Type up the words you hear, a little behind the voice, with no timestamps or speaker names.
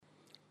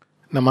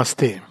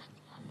Namaste.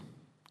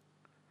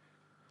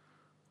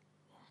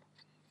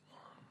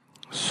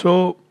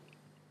 So,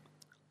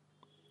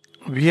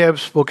 we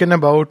have spoken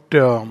about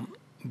the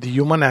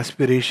human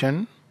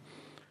aspiration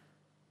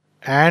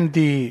and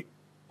the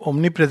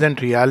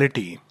omnipresent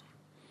reality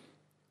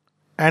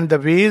and the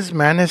ways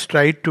man has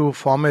tried to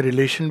form a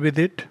relation with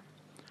it.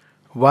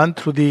 One,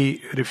 through the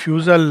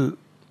refusal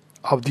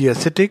of the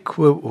ascetic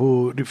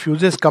who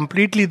refuses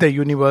completely the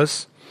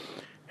universe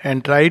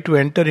and try to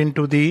enter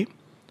into the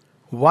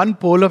one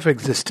pole of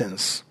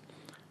existence,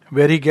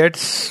 where he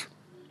gets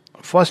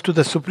first to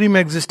the supreme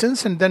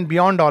existence and then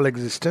beyond all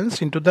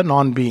existence into the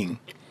non-being.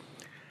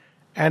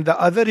 And the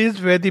other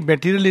is where the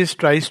materialist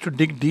tries to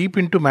dig deep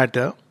into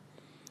matter,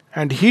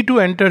 and he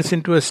too enters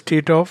into a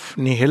state of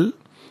nihil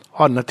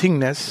or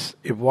nothingness,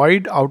 a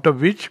void out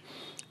of which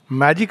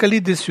magically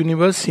this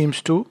universe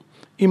seems to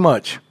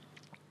emerge.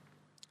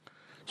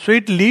 So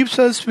it leaves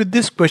us with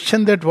this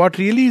question that what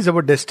really is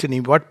our destiny,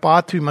 what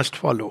path we must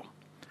follow.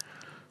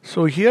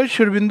 So here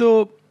Sri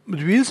Aurobindo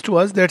reveals to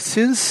us that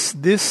since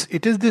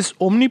it is this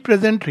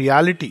omnipresent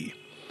reality,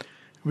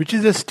 which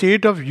is a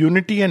state of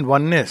unity and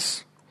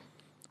oneness,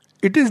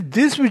 it is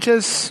this which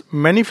has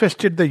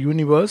manifested the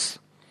universe,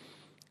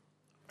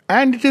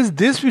 and it is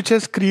this which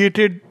has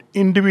created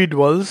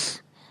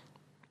individuals.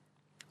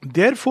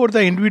 Therefore,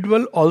 the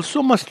individual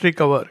also must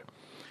recover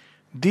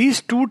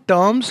these two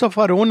terms of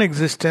our own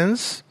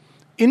existence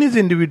in his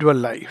individual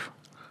life.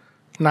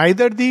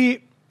 Neither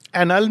the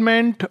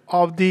annulment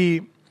of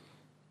the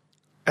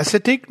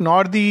ascetic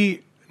nor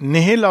the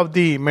nihil of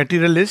the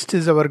materialist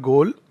is our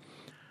goal,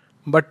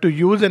 but to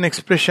use an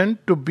expression,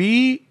 to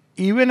be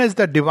even as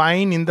the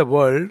divine in the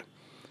world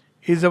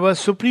is our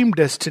supreme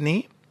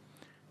destiny,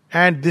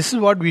 and this is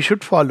what we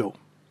should follow.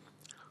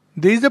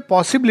 There is a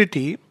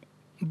possibility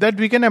that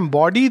we can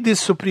embody this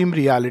supreme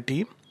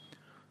reality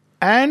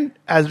and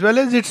as well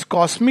as its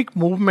cosmic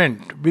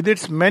movement with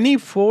its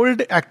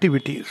manifold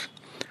activities.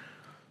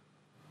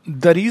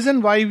 The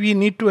reason why we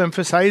need to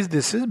emphasize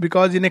this is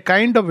because in a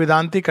kind of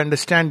Vedantic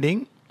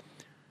understanding,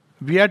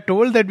 we are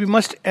told that we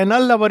must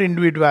annul our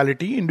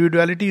individuality.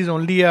 Individuality is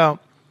only a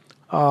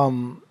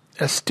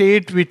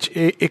state which,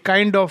 a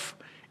kind of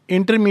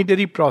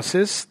intermediary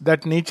process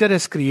that nature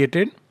has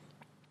created.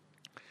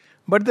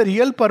 But the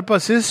real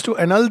purpose is to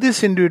annul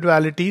this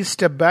individuality,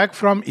 step back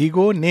from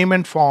ego, name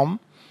and form,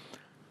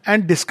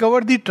 and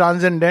discover the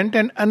transcendent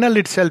and annul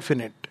itself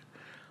in it.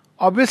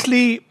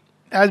 Obviously,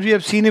 as we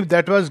have seen, if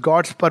that was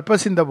God's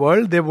purpose in the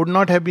world, there would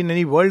not have been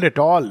any world at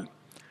all.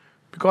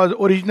 Because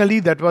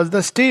originally that was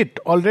the state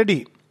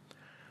already.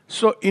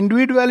 So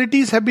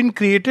individualities have been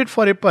created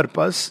for a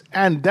purpose,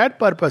 and that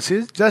purpose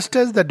is just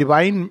as the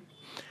divine,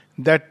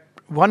 that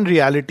one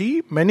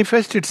reality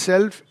manifests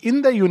itself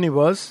in the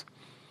universe,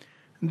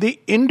 the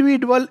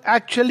individual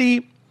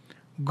actually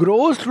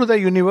grows through the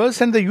universe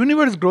and the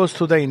universe grows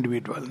through the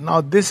individual. Now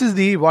this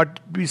is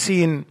what we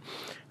see in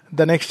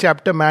the next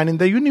chapter, Man in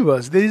the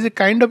Universe. There is a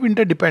kind of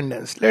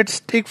interdependence. Let's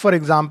take, for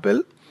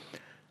example,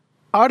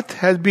 Earth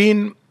has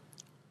been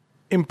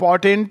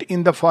important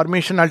in the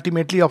formation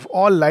ultimately of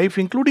all life,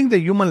 including the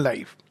human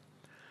life.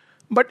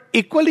 But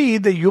equally,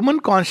 the human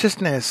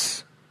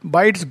consciousness,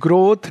 by its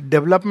growth,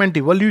 development,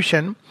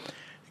 evolution,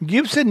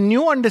 gives a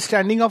new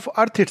understanding of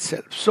Earth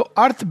itself. So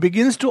Earth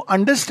begins to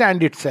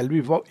understand itself,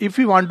 if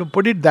we want to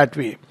put it that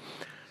way,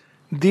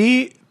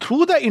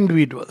 through the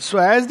individual. So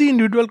as the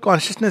individual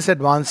consciousness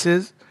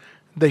advances,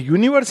 the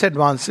universe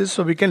advances.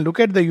 So we can look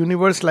at the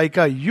universe like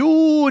a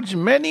huge,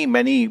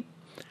 many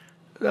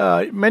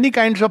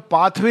kinds of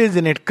pathways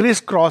in it,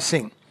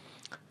 crisscrossing,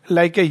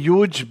 like a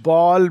huge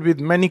ball with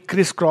many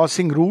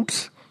crisscrossing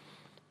routes.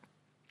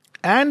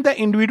 And the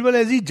individual,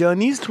 as he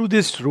journeys through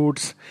these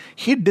routes,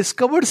 he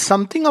discovers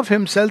something of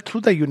himself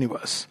through the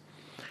universe.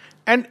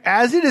 And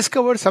as he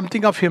discovers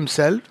something of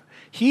himself,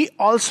 he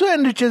also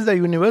enriches the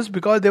universe,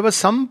 because there was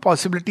some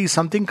possibility,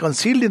 something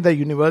concealed in the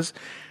universe,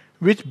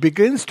 which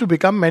begins to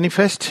become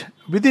manifest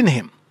within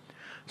him.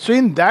 So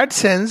in that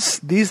sense,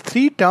 these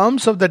three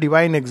terms of the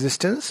divine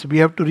existence we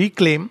have to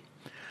reclaim.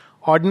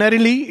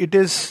 Ordinarily, it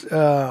is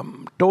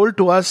told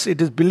to us,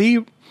 it is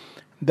believed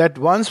that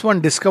once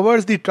one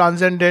discovers the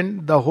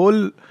transcendent, the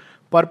whole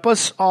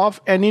purpose of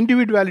an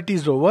individuality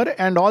is over,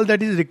 and all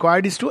that is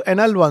required is to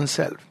annul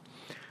oneself.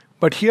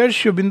 But here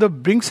Sri Aurobindo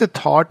brings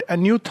a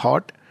new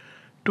thought,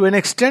 to an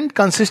extent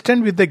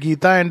consistent with the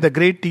Gita and the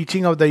great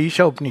teaching of the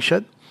Isha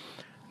Upanishad,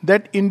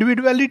 that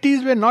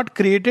individualities were not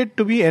created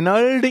to be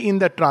annulled in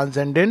the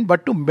transcendent,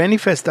 but to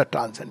manifest the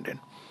transcendent.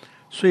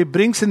 So he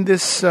brings in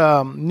this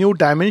new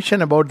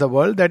dimension about the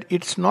world, that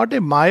it's not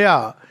a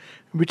Maya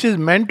which is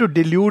meant to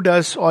delude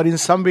us, or in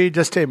some way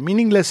just a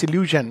meaningless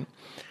illusion,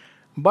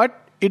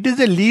 but it is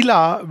a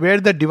Leela where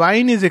the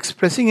divine is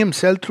expressing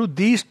himself through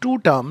these two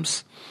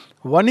terms.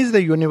 One is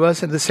the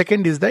universe and the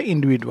second is the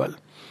individual.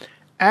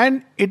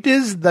 And it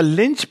is the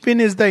linchpin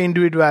is the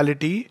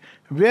individuality,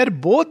 where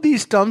both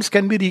these terms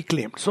can be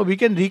reclaimed. So we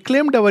can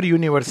reclaim our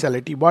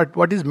universality.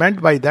 What is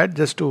meant by that,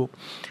 just to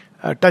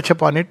touch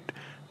upon it.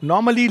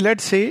 Normally,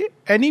 let's say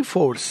any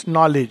force,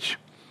 knowledge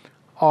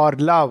or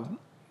love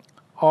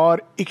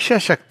or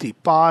Iksha Shakti,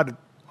 power.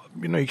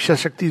 Iksha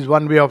Shakti is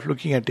one way of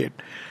looking at it.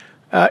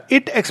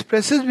 It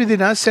expresses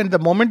within us, and the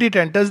moment it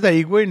enters the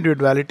ego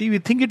individuality, we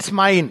think it's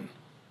mine.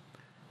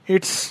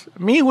 It's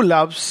me who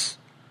loves,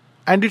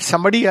 and it's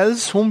somebody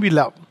else whom we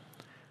love.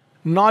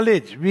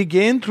 Knowledge we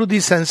gain through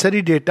the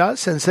sensory data,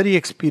 sensory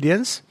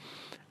experience,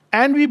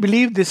 and we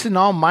believe this is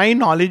now my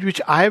knowledge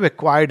which I have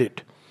acquired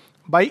it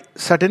by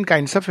certain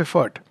kinds of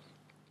effort.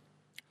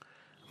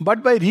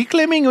 But by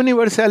reclaiming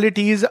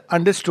universality is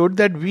understood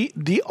that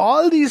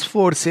all these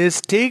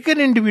forces take an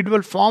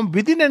individual form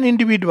within an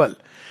individual,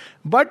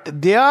 but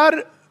they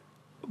are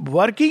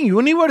working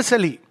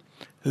universally.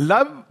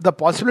 Love, the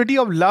possibility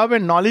of love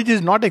and knowledge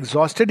is not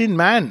exhausted in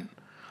man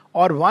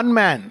or one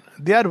man.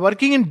 They are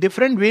working in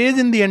different ways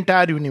in the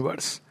entire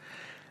universe.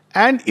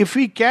 And if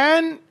we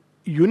can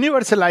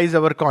universalize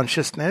our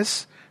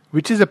consciousness,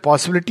 which is a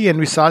possibility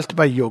envisaged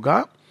by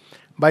yoga,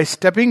 by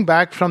stepping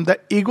back from the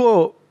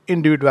ego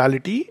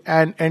individuality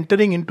and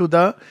entering into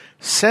the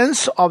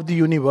sense of the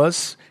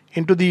universe,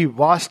 into the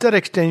vaster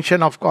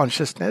extension of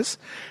consciousness,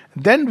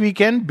 then we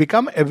can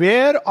become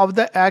aware of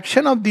the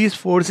action of these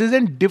forces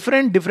in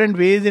different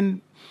ways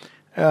in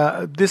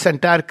this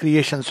entire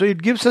creation. So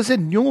it gives us a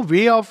new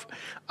way of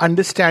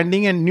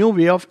understanding and new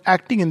way of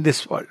acting in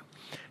this world.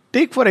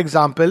 Take for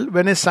example,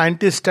 when a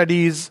scientist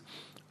studies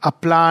a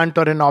plant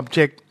or an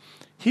object,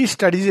 he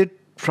studies it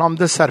from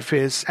the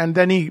surface and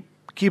then he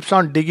keeps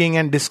on digging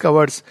and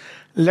discovers,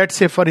 let's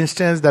say for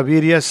instance, the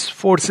various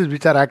forces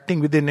which are acting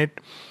within it.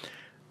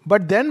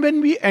 But then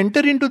when we enter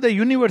into the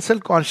universal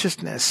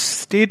consciousness,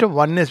 state of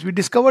oneness, we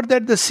discover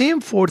that the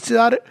same forces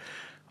are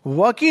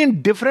working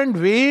in different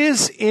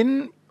ways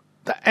in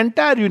the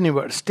entire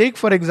universe. Take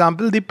for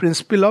example the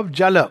principle of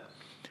Jala.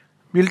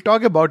 We'll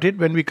talk about it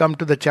when we come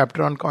to the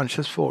chapter on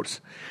conscious force.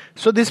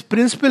 So this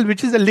principle,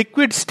 which is a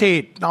liquid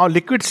state. Now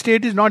liquid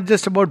state is not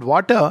just about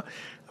water,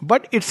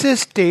 but it's a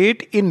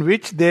state in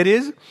which there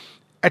is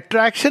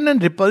attraction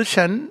and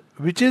repulsion,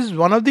 which is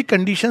one of the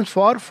conditions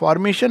for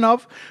formation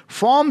of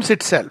forms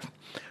itself.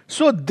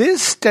 So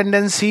this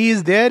tendency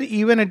is there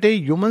even at a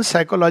human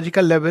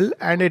psychological level,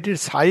 and at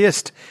its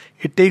highest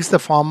it takes the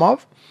form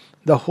of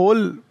the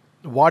whole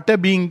water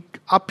being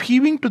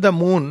upheaving to the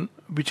moon,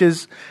 which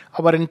is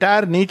our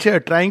entire nature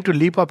trying to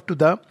leap up to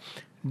the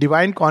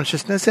divine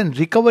consciousness and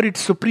recover its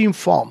supreme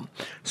form.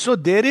 So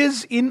there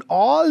is in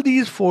all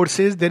these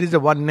forces, there is a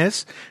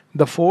oneness,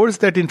 the force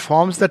that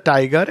informs the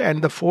tiger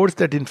and the force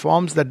that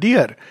informs the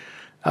deer.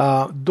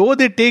 Though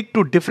they take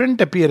two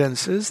different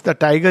appearances, the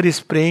tiger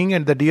is preying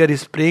and the deer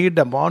is preying at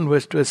the one who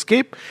has to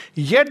escape,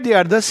 yet they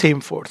are the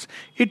same force.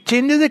 It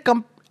changes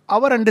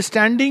our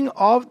understanding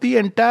of the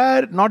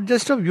entire, not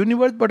just of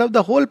universe, but of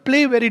the whole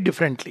play very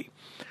differently.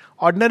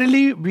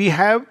 Ordinarily, we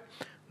have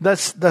the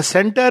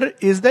center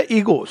is the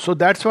ego. So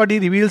that's what he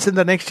reveals in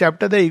the next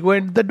chapter, the ego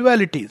and the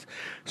dualities.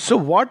 So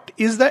what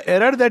is the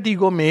error that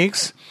ego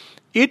makes?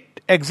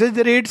 It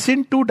exaggerates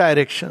in two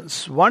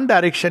directions. One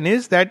direction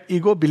is that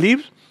ego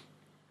believes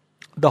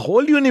the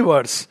whole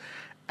universe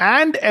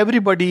and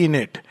everybody in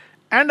it,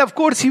 and of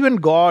course even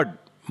God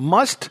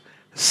must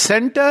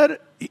center.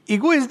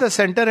 Ego is the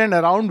center and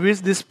around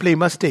which this play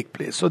must take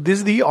place. So this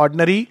is the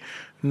ordinary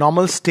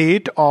normal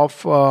state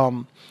of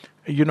our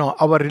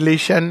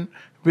relation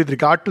with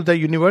regard to the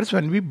universe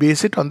when we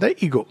base it on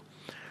the ego.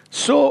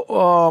 So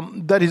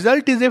the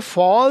result is a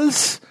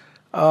false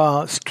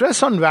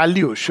stress on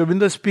value. Sri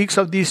Aurobindo speaks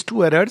of these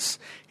two errors.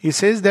 He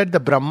says that the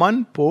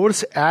Brahman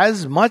pours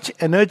as much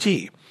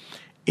energy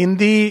in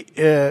the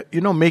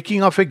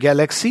making of a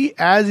galaxy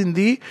as in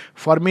the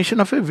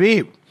formation of a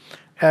wave.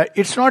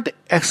 It's not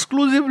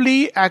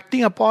exclusively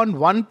acting upon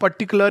one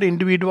particular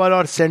individual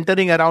or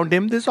centering around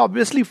him. This is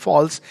obviously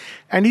false.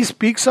 And he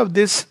speaks of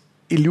this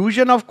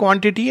illusion of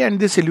quantity and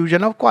this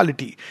illusion of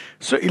quality.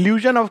 So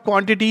illusion of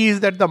quantity is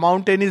that the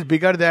mountain is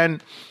bigger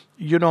than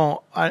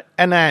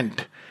an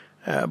ant.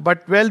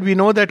 But we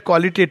know that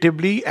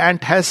qualitatively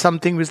ant has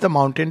something which the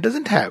mountain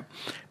doesn't have.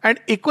 And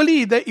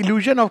equally the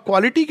illusion of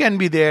quality can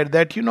be there,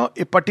 that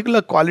a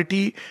particular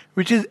quality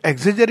which is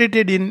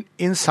exaggerated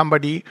in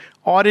somebody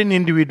or an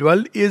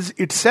individual is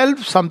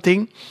itself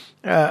something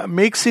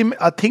makes him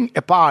a thing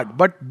apart.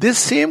 But this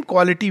same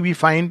quality we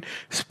find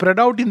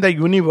spread out in the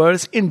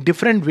universe in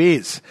different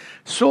ways.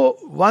 So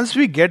once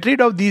we get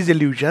rid of these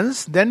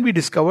illusions, then we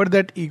discover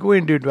that ego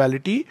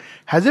individuality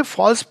has a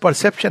false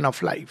perception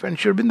of life. And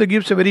Sri Aurobindo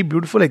gives a very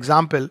beautiful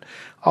example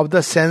of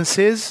the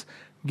senses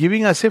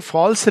giving us a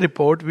false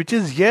report, which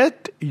is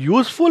yet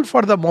useful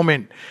for the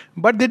moment,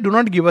 but they do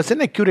not give us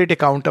an accurate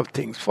account of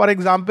things. For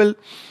example,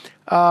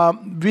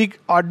 we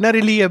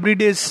ordinarily every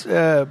day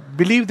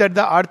believe that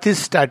the earth is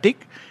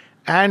static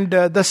and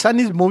the sun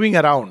is moving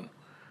around.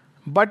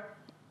 But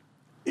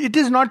it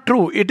is not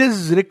true. It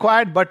is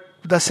required, but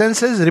the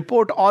senses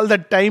report all the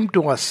time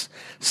to us.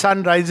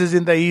 Sun rises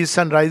in the east,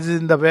 sun rises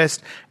in the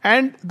west,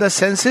 and the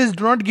senses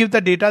do not give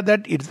the data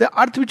that it's the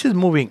earth which is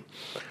moving.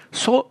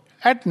 So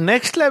at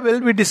next level,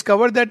 we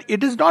discover that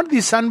it is not the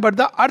sun but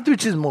the earth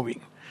which is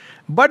moving.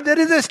 But there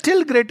is a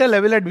still greater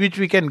level at which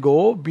we can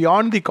go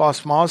beyond the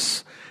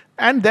cosmos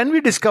And then we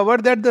discover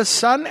that the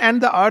sun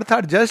and the earth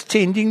are just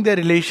changing their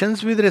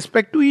relations with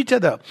respect to each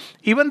other.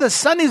 Even the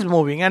sun is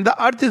moving and the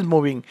earth is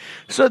moving.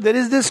 So there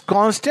is this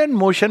constant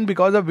motion,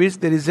 because of which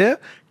there is a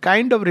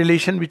kind of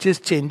relation which is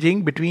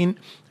changing between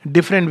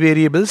different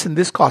variables in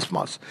this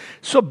cosmos.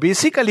 So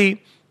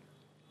basically,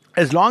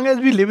 as long as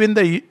we live in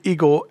the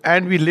ego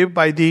and we live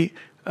by the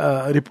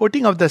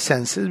reporting of the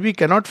senses, we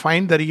cannot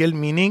find the real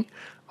meaning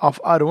of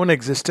our own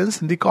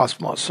existence in the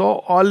cosmos.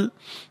 So all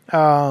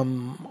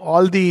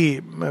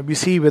the we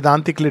see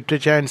Vedantic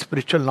literature and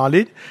spiritual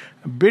knowledge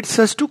bids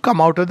us to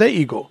come out of the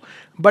ego.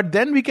 But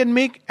then we can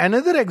make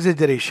another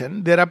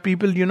exaggeration. There are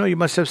people, you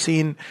must have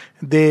seen,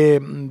 they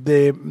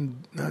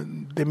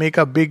make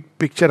a big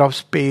picture of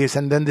space,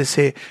 and then they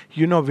say,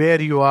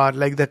 where you are,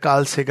 like the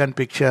Carl Sagan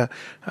picture,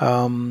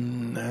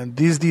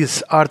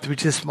 this earth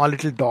which is small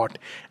little dot.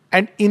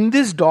 And in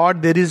this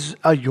dot, there is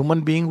a human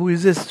being who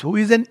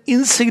is an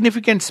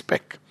insignificant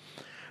speck.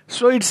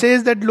 So it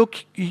says that, look,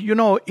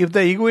 if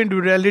the ego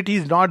individuality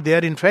is not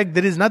there, in fact,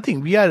 there is nothing.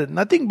 We are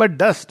nothing but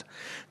dust.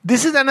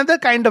 This is another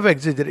kind of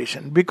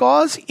exaggeration,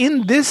 because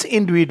in this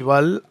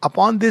individual,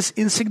 upon this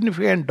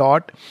insignificant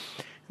dot,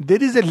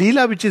 there is a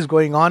Leela which is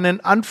going on and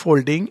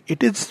unfolding.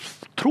 It is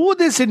through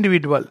this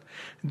individual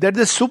that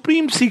the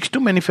Supreme seeks to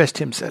manifest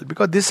himself,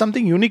 because this is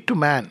something unique to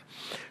man.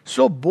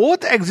 So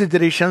both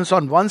exaggerations,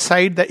 on one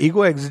side, the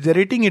ego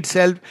exaggerating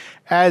itself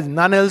as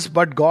none else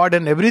but God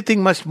and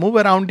everything must move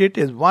around it,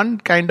 is one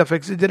kind of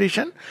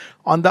exaggeration.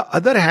 On the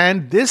other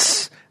hand,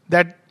 this,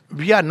 that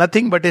we are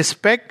nothing but a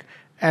speck,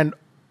 and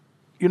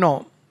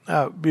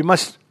we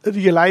must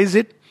realize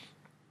it,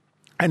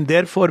 and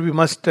therefore we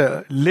must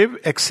live,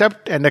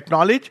 accept and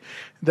acknowledge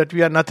that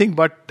we are nothing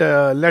but,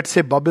 let's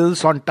say,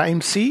 bubbles on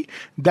time sea.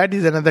 That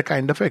is another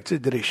kind of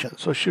exaggeration.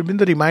 So Sri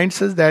Aurobindo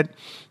reminds us that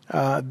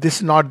this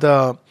is not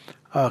the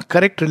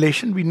correct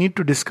relation. We need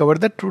to discover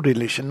the true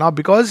relation. Now,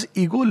 because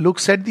ego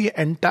looks at the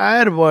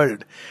entire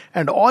world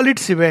and all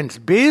its events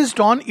based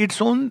on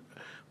its own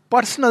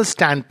personal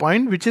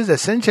standpoint, which is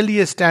essentially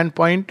a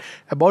standpoint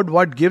about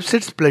what gives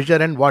its pleasure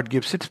and what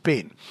gives its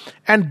pain.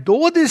 And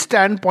though this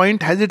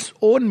standpoint has its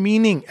own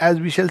meaning,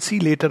 as we shall see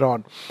later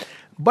on,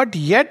 but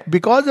yet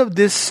because of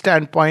this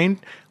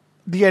standpoint,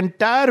 the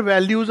entire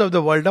values of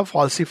the world are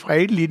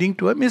falsified, leading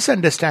to a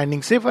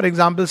misunderstanding. Say, for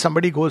example,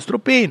 somebody goes through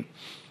pain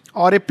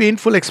or a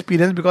painful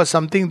experience because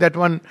something that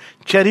one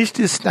cherished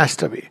is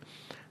snatched away.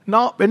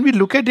 Now, when we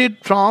look at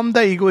it from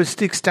the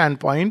egoistic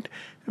standpoint,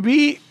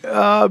 we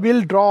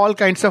will draw all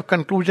kinds of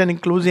conclusion,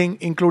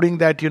 including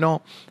that,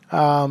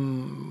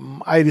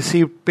 I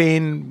received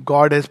pain,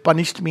 God has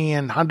punished me,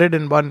 and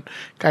 101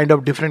 kind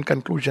of different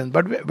conclusions.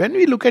 But when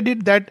we look at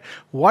it, that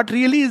what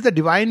really is the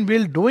divine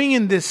will doing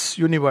in this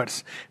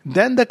universe,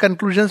 then the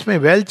conclusions may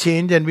well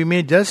change, and we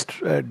may just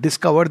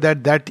discover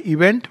that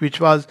event which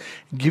was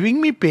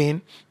giving me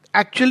pain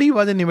actually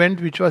was an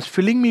event which was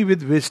filling me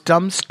with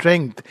wisdom,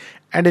 strength,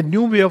 and a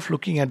new way of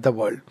looking at the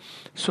world.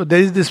 So there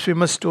is this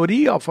famous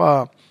story of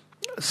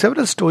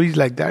several stories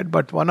like that,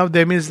 but one of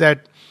them is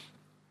that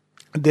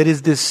there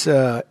is this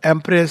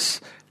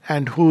empress,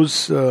 and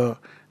whose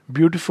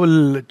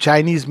beautiful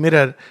Chinese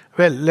mirror,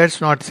 well, let's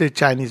not say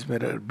Chinese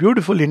mirror,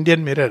 beautiful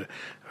Indian mirror,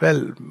 well,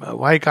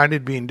 why can't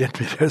it be Indian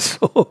mirror?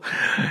 So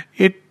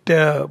it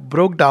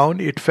broke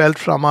down, it fell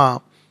from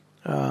a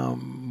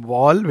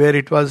wall where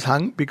it was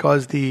hung,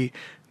 because the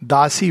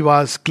Dasi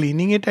was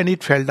cleaning it, and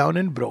it fell down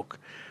and broke.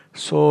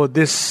 So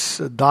this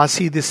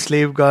Dasi, this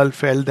slave girl,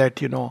 felt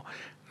that,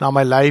 now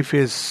my life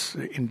is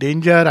in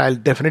danger, I'll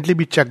definitely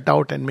be checked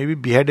out and maybe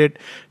beheaded.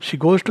 She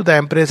goes to the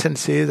empress and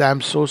says,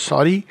 I'm so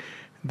sorry,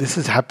 this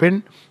has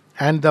happened,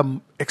 and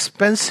the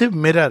expensive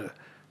mirror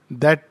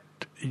that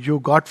you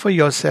got for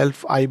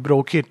yourself, I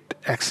broke it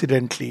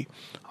accidentally,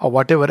 or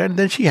whatever. And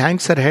then she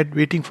hangs her head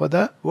waiting for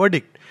the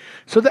verdict.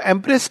 So the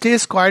empress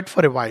stays quiet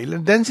for a while,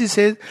 and then she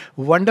says,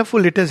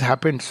 wonderful, it has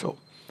happened so.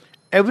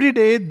 Every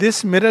day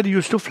this mirror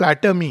used to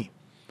flatter me,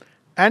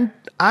 and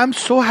I'm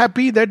so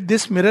happy that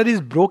this mirror is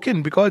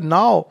broken, because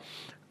now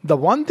the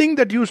one thing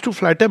that used to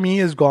flatter me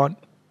is gone.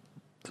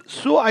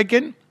 So I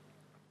can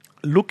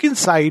look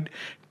inside,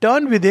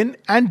 turn within,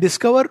 and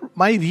discover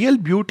my real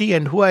beauty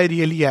and who I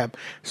really am.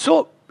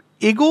 So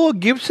ego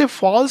gives a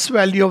false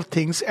value of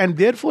things, and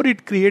therefore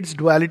it creates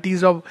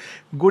dualities of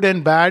good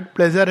and bad,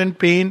 pleasure and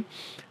pain,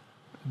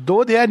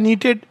 though they are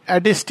needed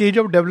at a stage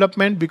of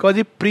development, because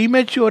if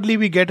prematurely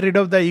we get rid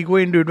of the ego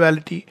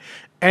individuality,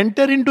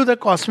 enter into the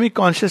cosmic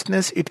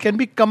consciousness, it can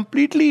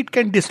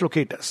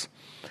dislocate us.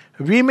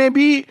 We may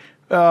be,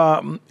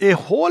 a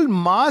whole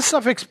mass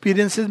of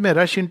experiences may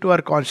rush into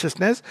our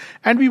consciousness,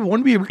 and we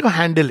won't be able to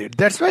handle it.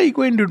 That's why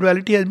ego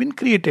individuality has been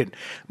created.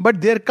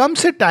 But there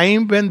comes a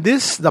time when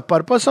the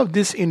purpose of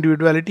this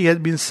individuality has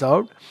been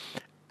served,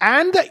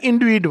 and the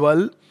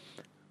individual,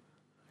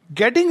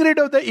 getting rid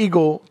of the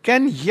ego,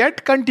 can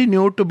yet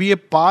continue to be a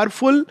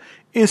powerful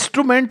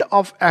instrument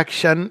of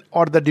action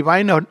or the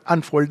divine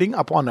unfolding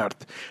upon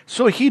earth.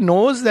 So he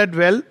knows that,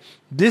 well,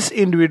 this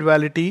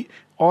individuality,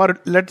 or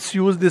let's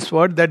use this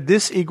word, that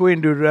this ego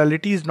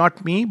individuality is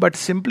not me, but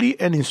simply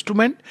an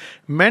instrument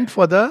meant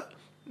for the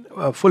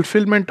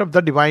fulfillment of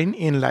the divine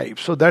in life.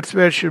 So that's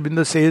where Sri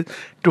Aurobindo says,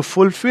 to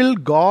fulfill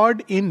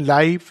God in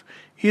life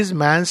is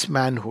man's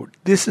manhood.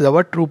 This is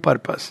our true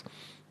purpose.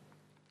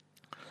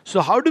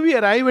 So how do we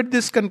arrive at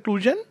this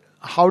conclusion?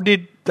 How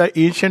did the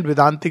ancient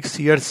Vedantic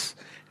seers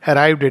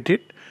arrive at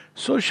it?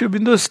 So Sri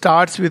Aurobindo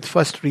starts with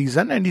first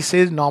reason, and he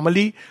says,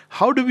 normally,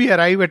 how do we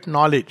arrive at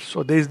knowledge?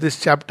 So there is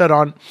this chapter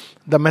on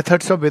the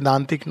methods of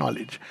Vedantic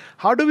knowledge.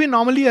 How do we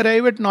normally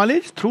arrive at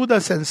knowledge? Through the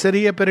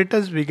sensory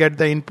apparatus, we get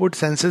the input.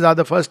 Senses are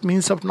the first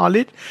means of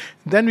knowledge.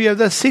 Then we have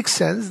the sixth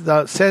sense,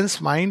 the sense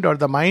mind or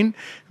the mind,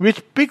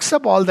 which picks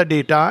up all the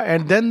data,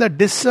 and then the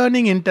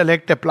discerning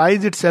intellect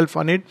applies itself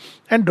on it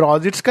and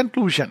draws its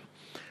conclusion.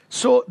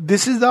 So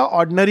this is the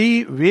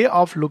ordinary way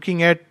of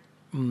looking at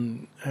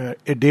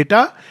a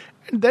data.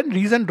 And then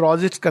reason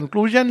draws its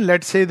conclusion.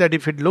 Let's say that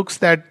if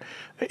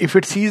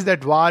it sees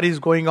that war is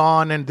going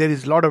on and there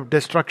is a lot of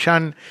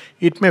destruction,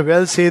 it may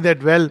well say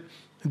that, well,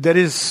 there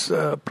is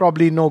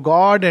probably no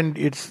God, and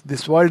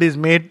this world is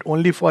made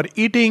only for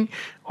eating,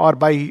 or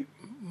by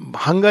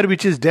hunger,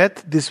 which is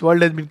death. This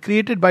world has been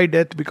created by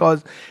death,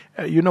 because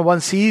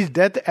one sees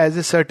death as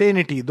a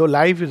certainty, though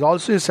life is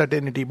also a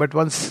certainty. But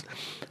one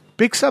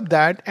picks up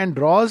that and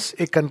draws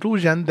a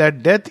conclusion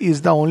that death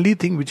is the only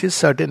thing which is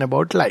certain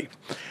about life.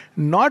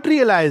 Not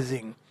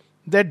realizing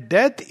that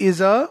death is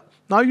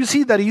now you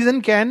see, the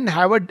reason can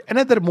have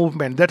another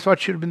movement. That's what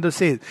Sri Aurobindo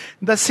says.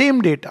 The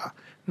same data.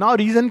 Now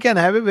reason can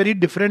have a very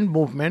different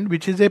movement,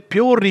 which is a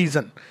pure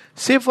reason.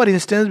 Say for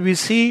instance, we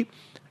see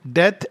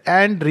death,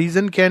 and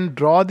reason can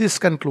draw this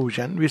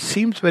conclusion, which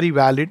seems very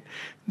valid,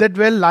 that,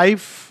 well,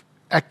 life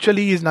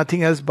actually is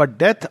nothing else but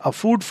death, a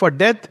food for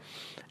death,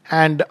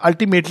 and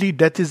ultimately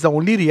death is the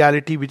only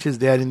reality which is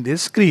there in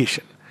this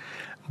creation.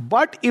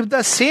 But if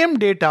the same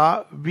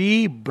data,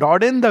 we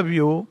broaden the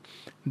view,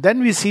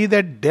 then we see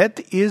that death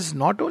is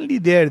not only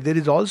there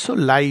is also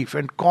life,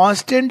 and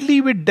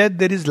constantly with death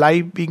there is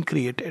life being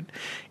created.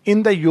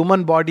 In the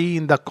human body,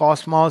 in the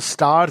cosmos,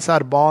 stars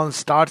are born,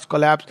 stars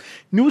collapse,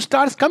 new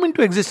stars come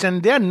into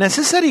existence. They are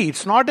necessary.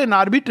 It's not an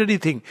arbitrary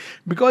thing,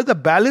 because the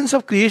balance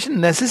of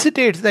creation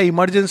necessitates the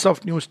emergence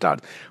of new stars.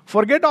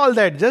 Forget all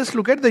that. Just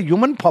look at the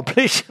human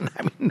population.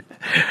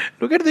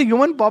 Look at the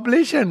human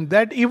population.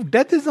 That if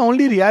death is the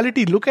only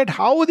reality, look at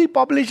how the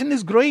population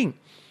is growing.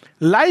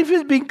 Life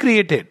is being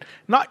created.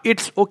 Now,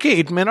 it's okay,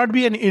 it may not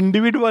be an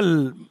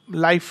individual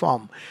life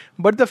form,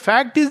 but the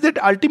fact is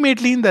that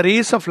ultimately in the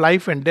race of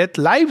life and death,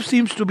 life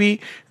seems to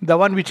be the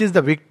one which is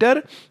the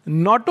victor,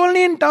 not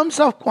only in terms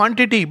of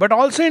quantity, but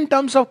also in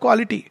terms of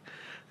quality.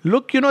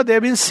 Look, there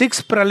have been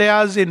 6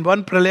 pralayas. In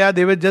one pralaya,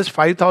 there were just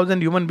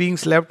 5,000 human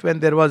beings left when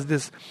there was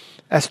this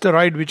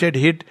asteroid which had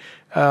hit,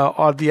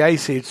 or the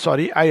ice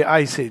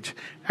age.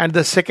 And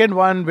the second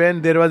one,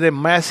 when there was a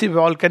massive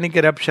volcanic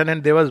eruption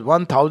and there was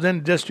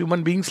 1,000 just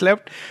human beings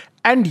left,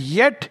 and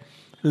yet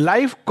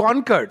life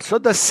conquered. So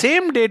the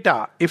same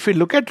data, if we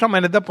look at from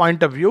another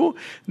point of view,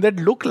 that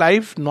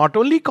life not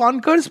only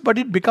conquers, but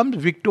it becomes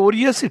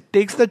victorious. It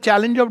takes the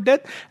challenge of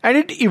death, and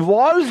it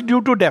evolves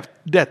due to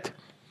death.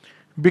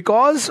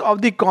 Because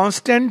of the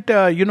constant,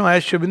 as Sri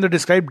Aurobindo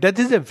described, death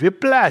is a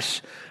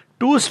whiplash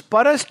to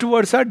spur us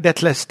towards a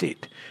deathless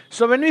state.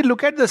 So when we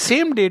look at the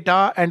same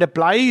data and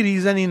apply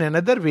reason in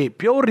another way,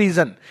 pure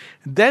reason,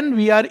 then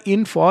we are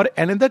in for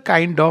another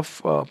kind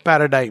of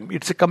paradigm.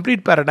 It's a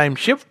complete paradigm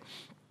shift.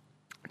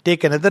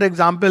 Take another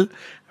example.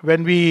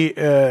 When we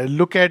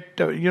look at,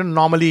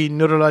 normally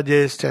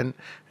neurologists and,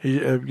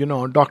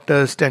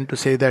 doctors tend to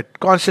say that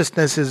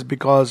consciousness is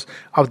because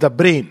of the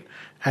brain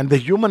and the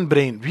human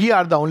brain. We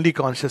are the only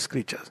conscious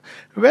creatures.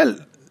 Well,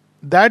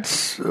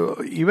 that's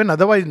even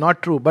otherwise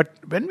not true. But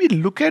when we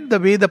look at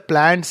the way the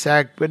plants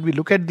act, when we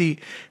look at the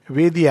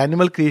way the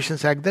animal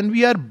creations act, then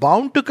we are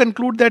bound to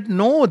conclude that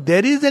no,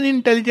 there is an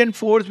intelligent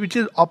force which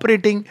is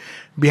operating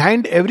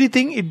behind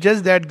everything. It's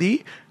just that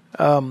the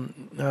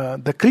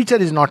creature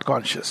is not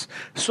conscious.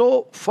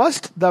 So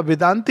first, the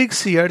Vedantic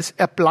seers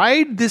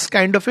applied this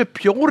kind of a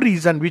pure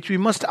reason which we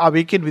must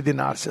awaken within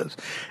ourselves.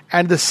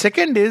 And the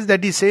second is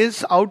that he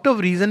says, out of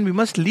reason we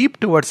must leap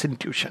towards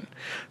intuition.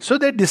 So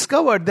they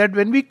discovered that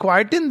when we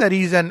quieten the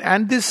reason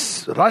and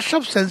this rush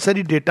of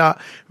sensory data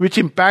which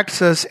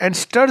impacts us and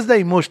stirs the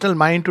emotional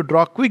mind to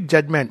draw quick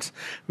judgments,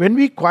 when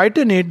we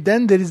quieten it,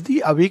 then there is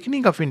the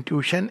awakening of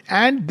intuition,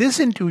 and this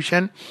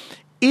intuition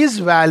is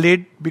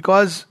valid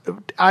because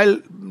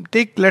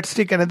let's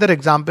take another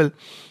example.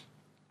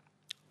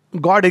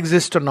 God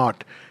exists or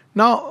not.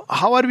 Now,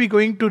 how are we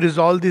going to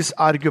resolve this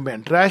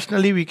argument?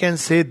 Rationally, we can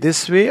say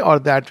this way or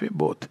that way,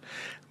 both.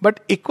 But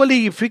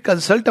equally, if we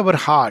consult our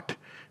heart,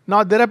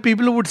 now there are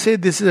people who would say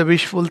this is a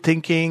wishful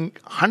thinking,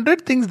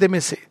 100 things they may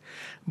say.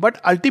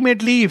 But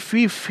ultimately, if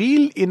we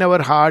feel in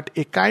our heart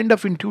a kind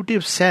of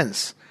intuitive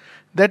sense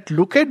that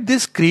look at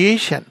this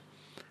creation,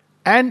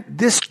 and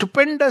this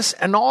stupendous,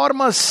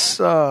 enormous,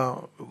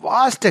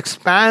 vast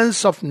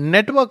expanse of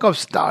network of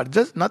stars,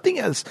 just nothing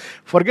else.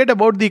 Forget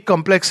about the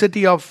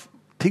complexity of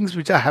things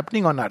which are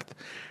happening on earth.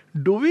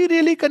 Do we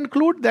really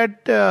conclude that,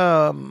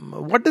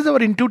 what does our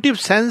intuitive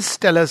sense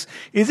tell us?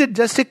 Is it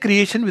just a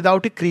creation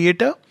without a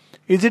creator?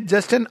 Is it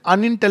just an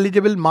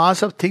unintelligible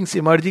mass of things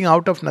emerging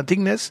out of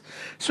nothingness?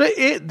 So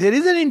there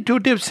is an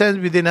intuitive sense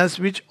within us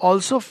which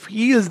also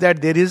feels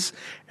that there is,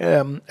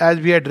 as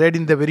we had read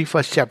in the very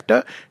first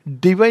chapter,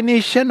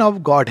 divination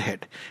of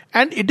Godhead.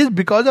 And it is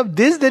because of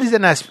this there is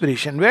an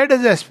aspiration. Where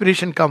does the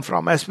aspiration come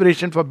from?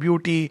 Aspiration for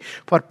beauty,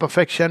 for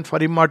perfection, for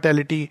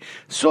immortality.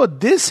 So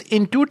this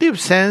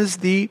intuitive sense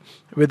the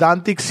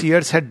Vedantic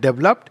seers had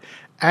developed,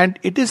 and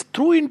it is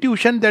through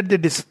intuition that they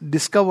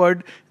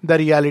discovered the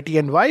reality.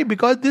 And why?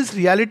 Because this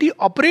reality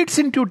operates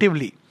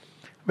intuitively.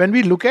 When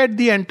we look at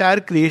the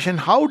entire creation,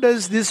 how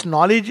does this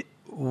knowledge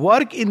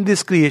work in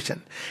this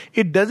creation?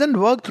 It doesn't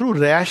work through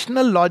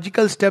rational,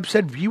 logical steps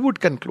that we would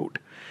conclude.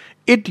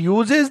 It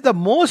uses the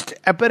most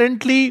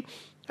apparently,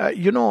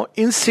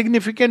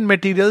 insignificant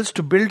materials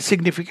to build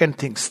significant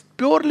things.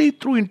 Purely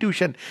through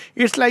intuition.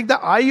 It's like the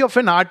eye of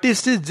an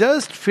artist is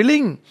just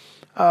filling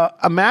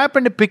a map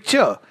and a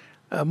picture,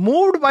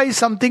 moved by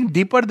something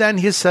deeper than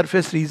his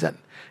surface reason,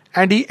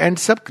 and he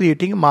ends up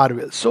creating a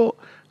marvel. So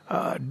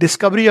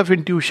discovery of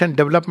intuition,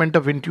 development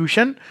of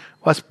intuition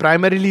was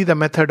primarily the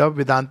method of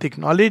Vedantic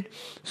knowledge.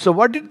 So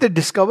what did they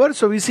discover?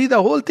 So we see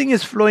the whole thing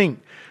is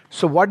flowing.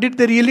 So what did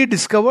they really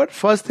discover?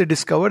 First they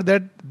discovered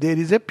that there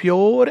is a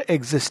pure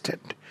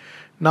existent.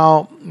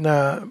 Now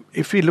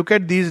if we look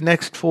at these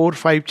next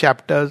 4-5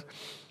 chapters,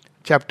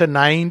 chapter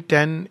 9,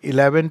 10,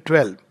 11,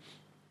 12,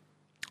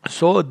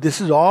 so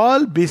this is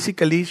all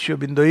basically Sri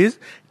Aurobindo is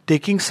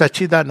taking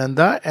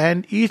Sachchidananda,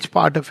 and each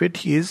part of it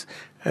he is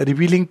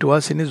revealing to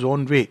us in his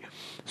own way.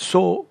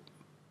 So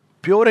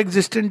pure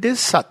existent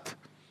is Sat.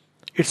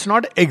 It's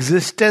not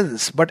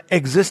existence but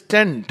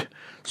existent.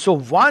 So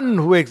one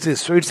who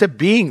exists. So it's a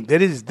being.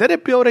 Is there a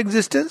pure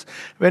existence?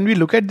 When we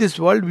look at this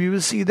world, we will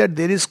see that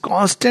there is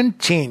constant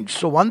change.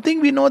 So one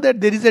thing we know,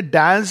 that there is a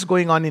dance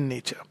going on in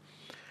nature.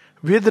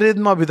 With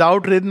rhythm or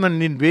without rhythm,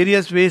 and in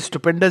various ways,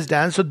 stupendous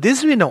dance. So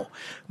this we know.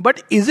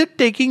 But is it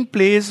taking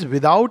place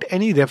without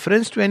any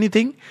reference to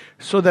anything?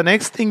 So the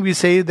next thing we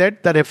say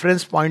that the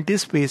reference point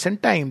is space and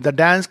time. The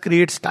dance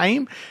creates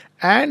time,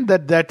 and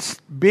that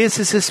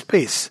basis is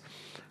space.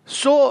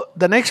 So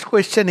the next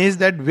question is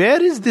that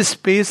where is this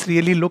space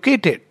really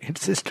located?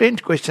 It's a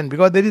strange question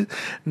because there is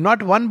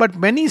not one but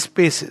many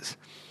spaces.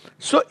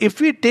 So if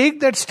we take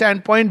that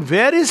standpoint,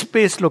 where is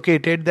space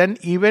located, then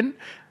even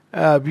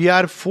we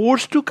are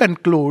forced to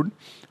conclude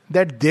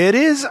that there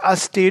is a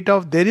state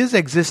of, there is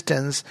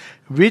existence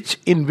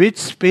in which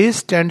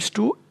space tends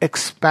to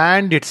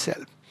expand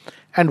itself.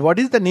 And what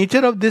is the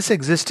nature of this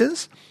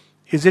existence?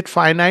 Is it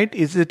finite?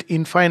 Is it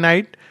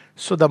infinite?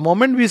 So the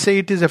moment we say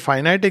it is a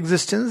finite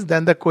existence,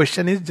 then the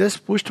question is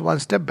just pushed one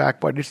step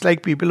backward. It's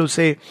like people who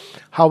say,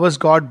 how was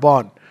God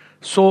born?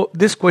 So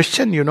this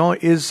question,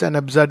 is an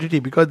absurdity,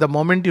 because the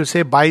moment you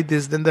say by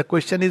this, then the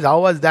question is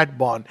how was that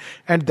born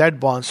and that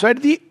born. So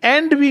at the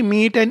end we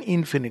meet an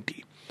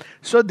infinity.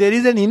 So there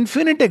is an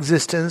infinite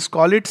existence,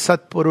 call it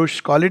Sat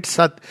Purush, call it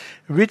Sat,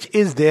 which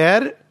is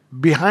there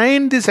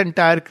behind this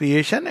entire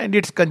creation, and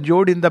it's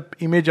conjured in the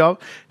image of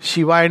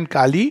Shiva and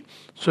Kali.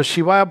 So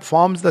Shiva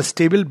forms the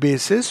stable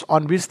basis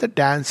on which the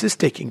dance is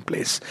taking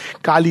place,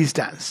 Kali's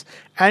dance.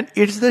 And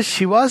it's the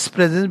Shiva's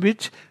presence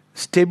which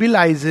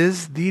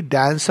stabilizes the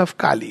dance of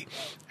Kali.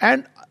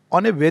 And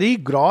on a very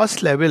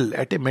gross level,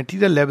 at a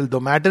material level, though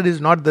matter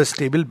is not the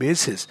stable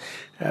basis,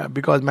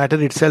 because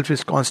matter itself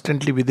is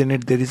constantly within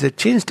it, there is a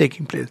change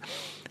taking place.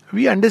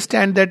 We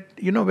understand that,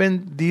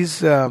 when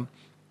these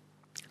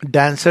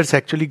dancers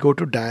actually go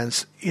to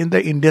dance in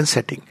the Indian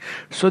setting,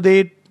 so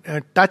they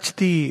touch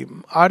the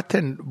earth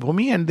and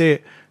bhumi and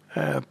they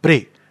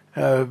pray.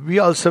 We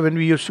also, when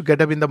we used to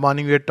get up in the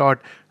morning, we were taught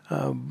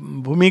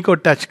bhumi ko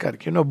touch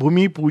karke,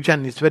 bhumi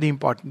pujan is very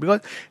important,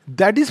 because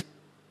that is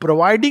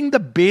providing the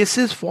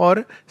basis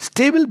for,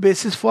 stable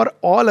basis for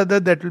all other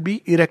that will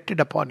be erected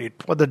upon it,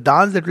 for the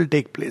dance that will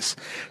take place.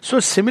 So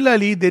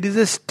similarly, there is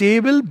a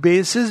stable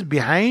basis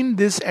behind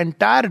this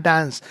entire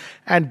dance,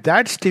 and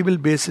that stable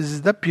basis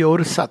is the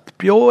pure Sat,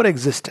 pure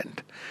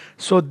existent.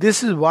 So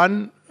this is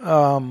one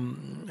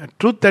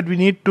truth that we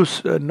need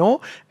to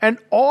know, and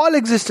all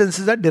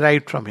existences are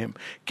derived from him.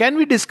 Can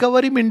we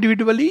discover him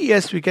individually?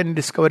 Yes, we can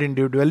discover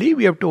individually.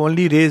 We have to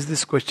only raise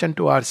this question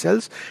to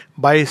ourselves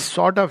by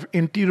sort of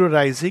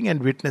interiorizing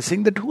and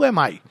witnessing that who am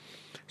I?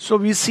 So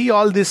we see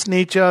all this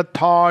nature,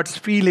 thoughts,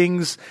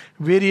 feelings,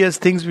 various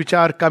things which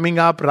are coming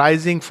up,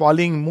 rising,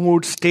 falling,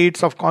 moods,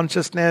 states of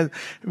consciousness,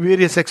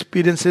 various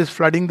experiences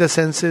flooding the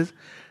senses.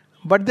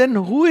 But then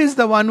who is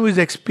the one who is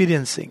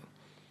experiencing?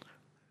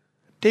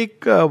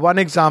 Take one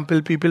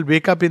example. People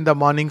wake up in the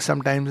morning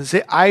sometimes and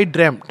say, I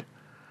dreamt.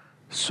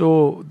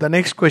 So the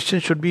next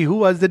question should be, who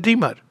was the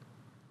dreamer?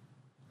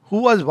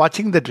 Who was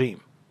watching the dream?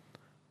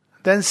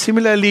 Then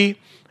similarly,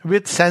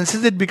 with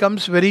senses it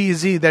becomes very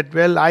easy that,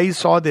 well, I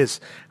saw this.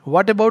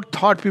 What about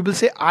thought? People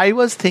say, I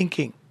was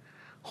thinking.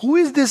 Who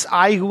is this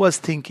I who was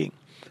thinking?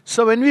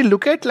 So when we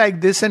look at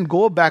like this and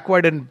go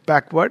backward and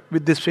backward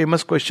with this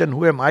famous question,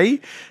 who am I?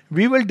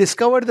 We will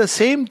discover the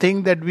same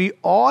thing, that we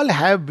all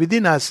have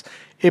within us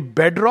a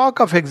bedrock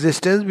of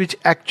existence which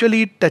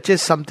actually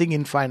touches something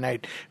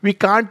infinite. We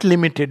can't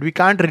limit it, we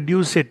can't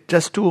reduce it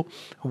just to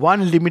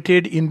one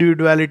limited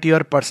individuality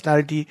or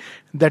personality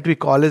that we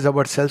call as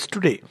ourselves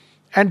today.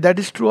 And that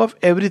is true of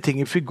everything.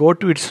 If we go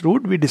to its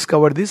root, we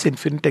discover this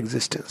infinite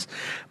existence.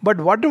 But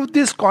what of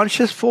this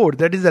conscious force?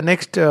 That is the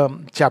next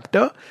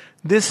chapter.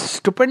 This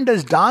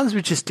stupendous dance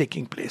which is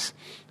taking place.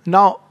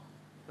 Now,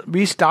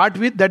 we start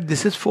with that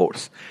this is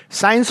force.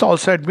 Science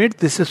also admits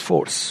this is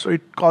force. So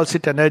it calls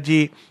it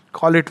energy,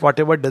 call it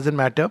whatever, doesn't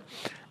matter.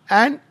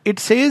 And it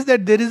says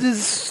that there is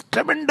this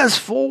tremendous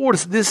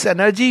force, this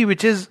energy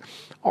which is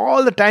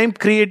all the time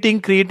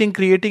creating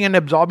and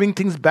absorbing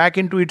things back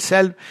into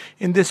itself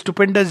in this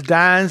stupendous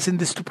dance, in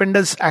this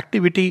stupendous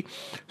activity.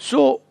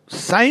 So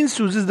science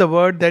uses the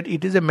word that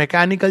it is a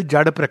mechanical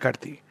jada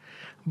prakriti.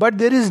 But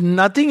there is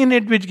nothing in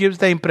it which gives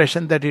the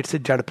impression that it's a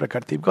jada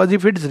prakriti. Because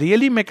if it's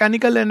really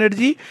mechanical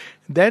energy,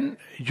 then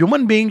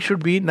human beings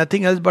should be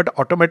nothing else but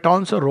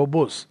automatons or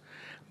robots.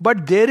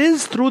 But there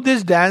is through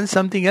this dance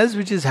something else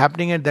which is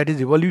happening, and that is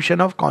evolution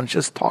of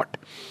conscious thought.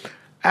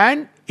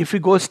 And if we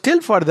go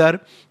still further,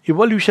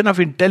 evolution of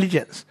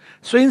intelligence.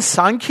 So in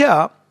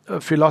Sankhya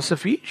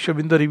philosophy, Sri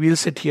Aurobindo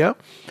reveals it here,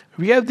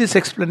 we have this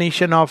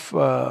explanation of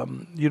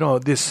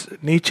this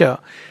nature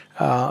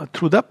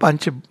through the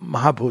Panch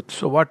Mahabhut.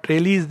 So what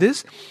really is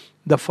this?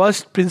 The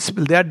first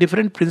principle, there are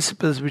different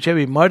principles which have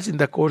emerged in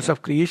the course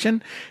of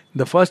creation.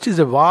 The first is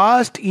a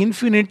vast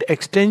infinite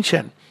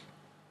extension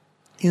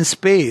in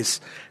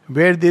space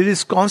where there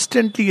is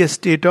constantly a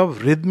state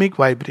of rhythmic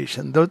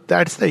vibration.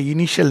 That's the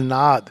initial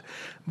nad.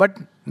 But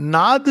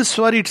nad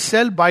swar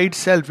itself, by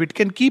itself, it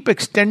can keep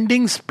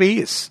extending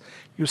space.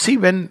 You see,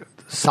 when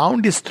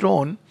sound is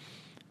thrown,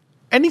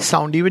 any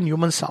sound, even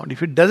human sound,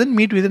 if it doesn't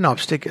meet with an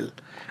obstacle,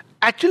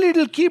 actually it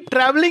will keep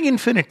traveling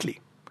infinitely.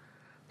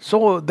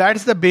 So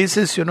that's the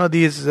basis,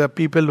 these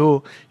people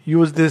who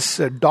use this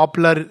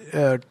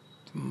Doppler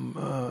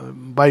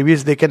by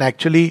which they can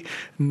actually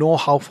know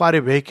how far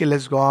a vehicle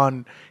has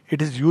gone.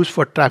 It is used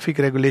for traffic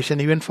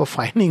regulation, even for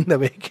finding the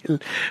vehicle.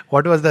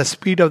 What was the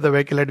speed of the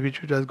vehicle at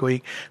which it was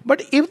going?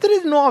 But if there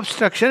is no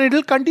obstruction, it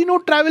will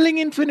continue traveling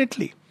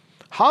infinitely.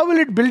 How will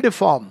it build a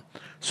form?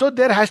 So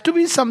there has to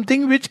be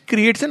something which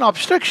creates an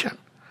obstruction.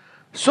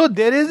 So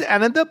there is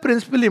another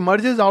principle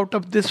emerges out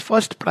of this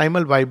first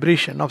primal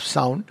vibration of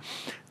sound,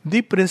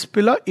 the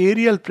principle of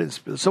aerial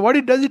principle. So what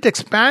it does, it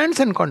expands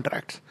and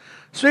contracts.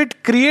 So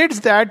it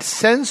creates that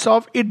sense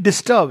of it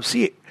disturbs.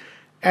 See,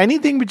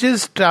 anything which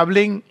is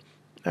traveling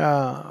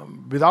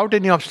without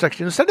any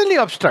obstruction, suddenly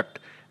obstruct.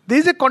 There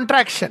is a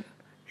contraction.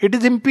 It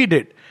is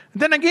impeded.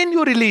 Then again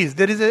you release.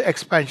 There is an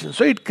expansion.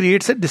 So it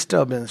creates a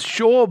disturbance.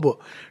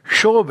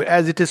 Shob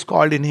as it is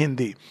called in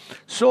Hindi.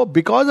 So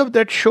because of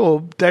that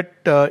shob, that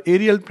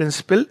aerial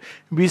principle,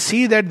 we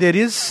see that there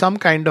is some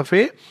kind of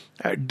a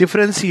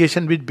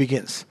differentiation which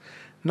begins.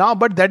 Now,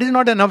 but that is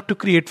not enough to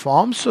create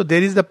forms. So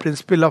there is the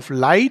principle of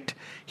light,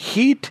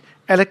 heat,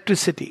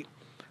 electricity.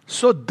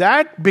 So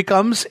that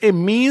becomes a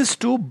means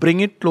to bring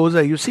it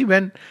closer. You see,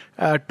 when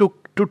to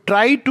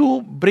try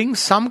to bring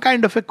some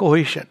kind of a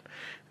cohesion.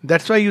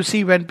 That's why you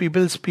see when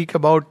people speak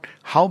about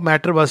how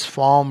matter was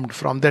formed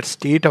from that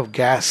state of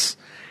gas.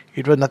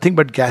 It was nothing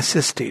but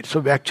gaseous state.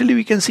 So actually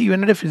we can see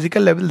even at a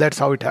physical level that's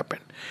how it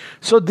happened.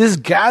 So this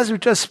gas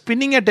which was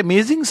spinning at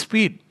amazing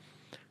speed,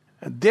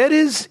 there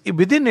is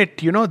within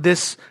it,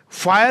 this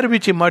fire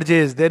which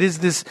emerges. There is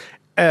this,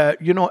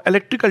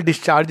 electrical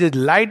discharges,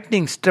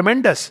 lightnings,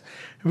 tremendous,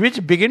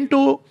 which begin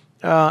to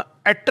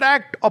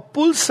attract or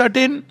pull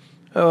certain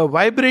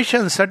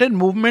vibrations, certain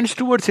movements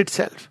towards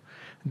itself.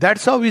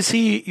 That's how we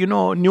see,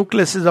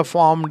 nucleuses are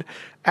formed,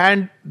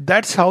 and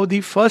that's how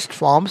the first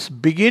forms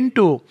begin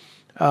to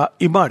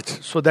emerge.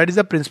 So that is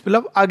the principle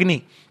of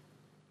Agni.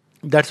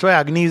 That's why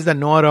Agni is the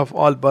knower of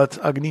all births,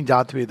 Agni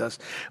Jat Vedas.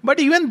 But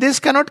even this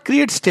cannot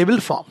create stable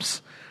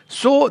forms.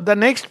 So the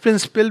next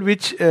principle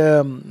which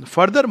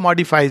further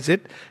modifies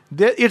it,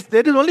 there is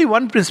only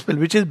one principle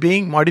which is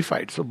being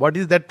modified. So what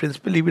is that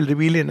principle? He will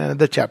reveal in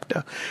another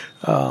chapter.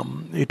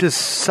 It is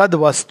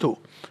Sadvastu.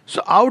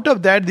 So out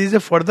of that, there is a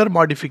further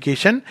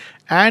modification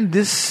and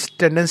this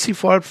tendency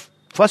for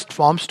first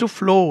forms to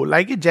flow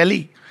like a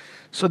jelly.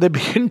 So they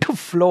begin to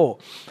flow.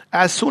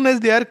 As soon as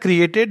they are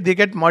created, they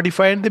get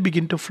modified and they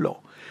begin to flow.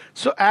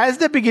 So as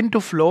they begin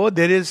to flow,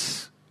 there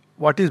is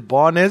what is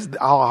born as,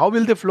 how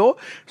will they flow?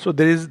 So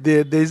there is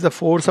the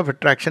force of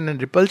attraction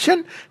and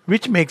repulsion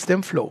which makes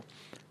them flow.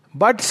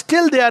 But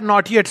still they are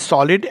not yet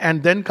solid,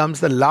 and then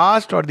comes the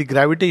last, or the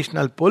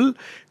gravitational pull,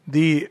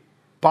 the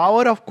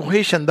power of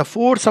cohesion, the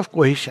force of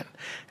cohesion.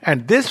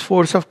 And this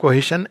force of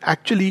cohesion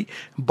actually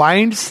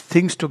binds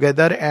things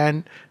together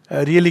and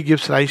really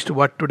gives rise to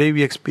what today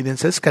we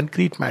experience as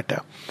concrete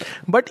matter.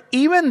 But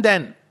even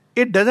then,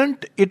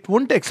 it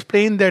won't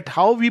explain that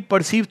how we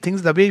perceive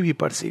things the way we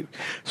perceive.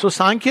 So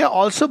Sankhya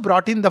also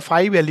brought in the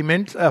 5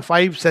 elements,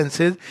 5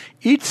 senses.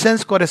 Each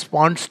sense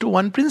corresponds to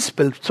one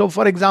principle. So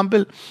for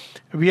example,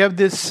 we have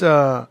this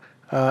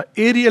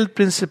aerial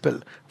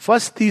principle.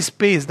 First the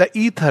space, the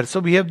ether. So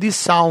we have the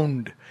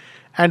sound.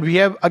 And we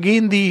have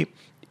again the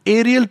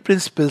aerial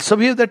principle. So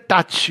we have the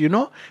touch,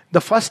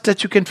 the first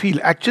touch you can feel.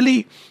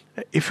 Actually,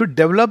 if you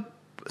develop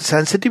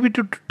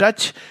sensitivity to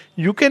touch,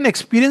 you can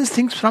experience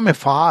things from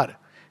afar,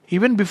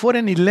 even before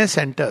an illness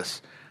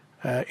enters.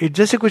 It's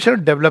just a question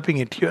of developing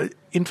it.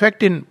 In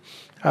fact, in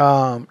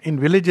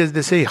villages,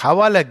 they say,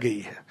 hawa lag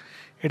gayi hai.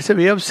 It's a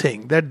way of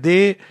saying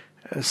that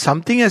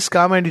something has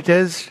come and it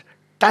has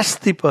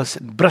touched the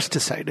person, brushed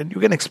aside, and you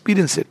can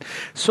experience it.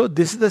 So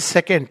this is the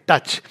second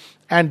touch.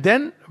 And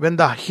then when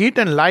the heat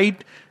and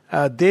light,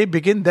 they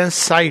begin, then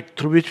sight,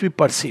 through which we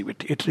perceive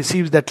it. It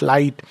receives that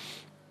light,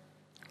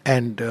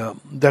 and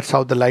that's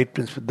how the light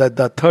principle,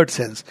 the third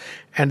sense.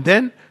 And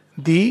then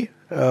the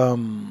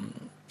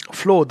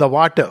flow, the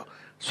water.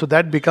 So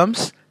that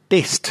becomes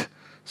taste.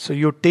 So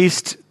you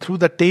taste, through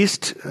the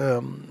taste,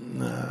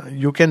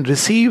 you can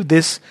receive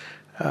this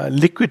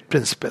liquid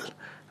principle,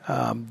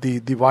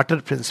 the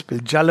water principle,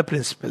 jala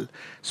principle.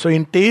 So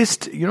in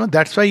taste,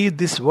 that's why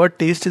this word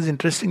taste is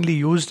interestingly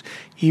used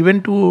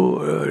even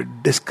to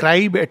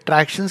describe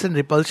attractions and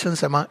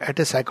repulsions at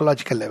a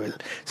psychological level.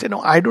 Say,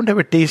 no, I don't have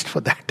a taste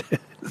for that.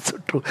 So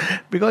true.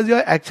 Because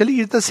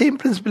it's the same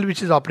principle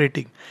which is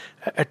operating.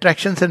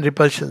 Attractions and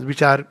repulsions,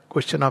 which are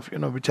question of,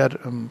 which are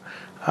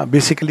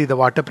basically the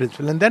water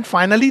principle. And then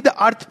finally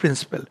the earth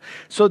principle.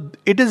 So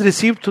it is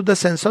received through the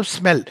sense of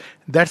smell.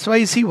 That's why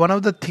you see one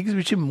of the things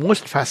which is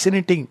most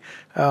fascinating,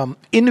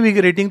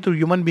 invigorating to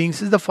human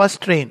beings is the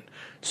first rain.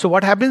 So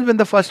what happens when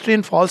the first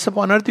rain falls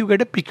upon earth? You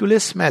get a peculiar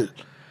smell.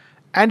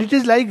 And it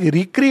is like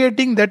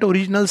recreating that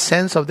original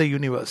sense of the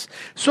universe.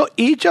 So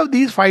each of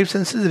these five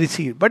senses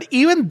receive. But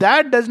even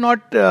that does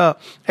not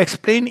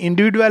explain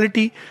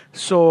individuality.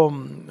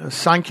 So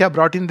Sankhya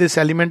brought in this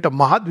element of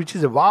Mahat, which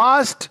is a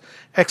vast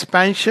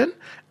expansion,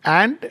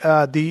 and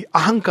the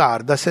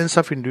Ahankar, the sense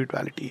of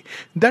individuality.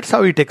 That's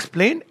how it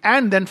explained.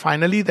 And then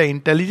finally the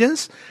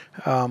intelligence,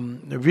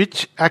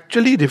 which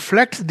actually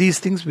reflects these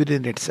things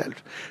within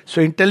itself.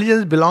 So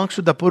intelligence belongs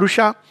to the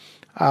Purusha.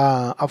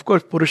 Of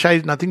course, Purusha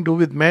is nothing to do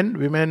with men.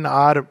 Women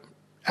are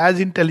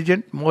as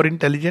intelligent, more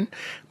intelligent,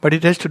 but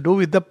it has to do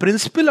with the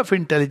principle of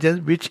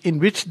intelligence in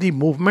which the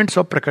movements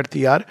of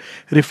Prakriti are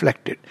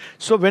reflected.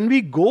 So when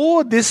we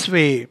go this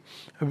way,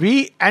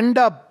 we end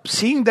up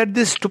seeing that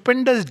this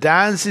stupendous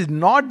dance is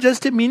not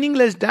just a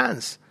meaningless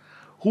dance.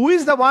 Who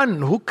is the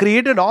one who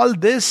created all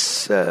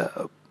this,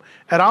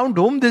 around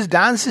whom this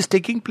dance is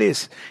taking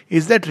place?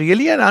 Is that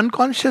really an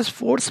unconscious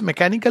force,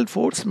 mechanical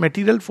force,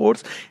 material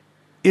force?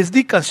 Is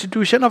the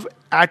constitution of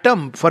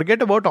atom?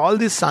 Forget about all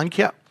this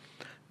Sankhya.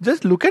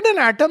 Just look at an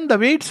atom, the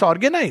way it's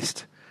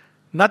organized.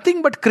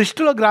 Nothing but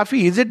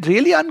crystallography. Is it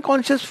really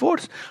unconscious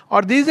force?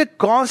 Or there is a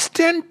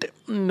constant,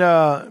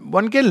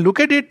 one can look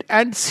at it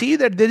and see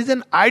that there is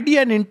an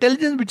idea and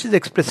intelligence which is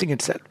expressing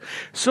itself.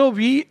 So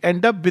we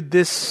end up with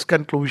this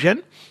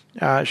conclusion.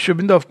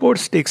 Aurobindo, of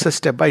course, takes us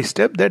step by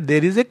step that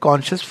there is a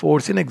conscious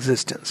force in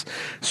existence.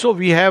 So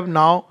we have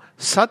now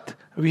Sat,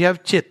 we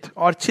have Chit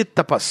or Chit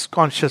Tapas,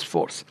 conscious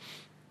force.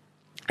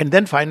 And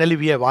then finally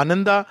we have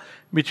Ananda,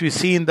 which we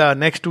see in the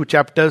next two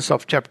chapters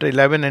of chapter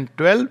 11 and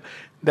 12,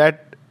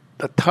 that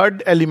the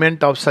third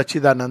element of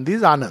Sachchidananda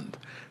is Anand.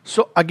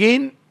 So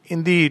again,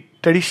 in the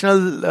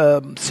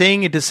traditional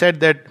saying, it is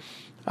said that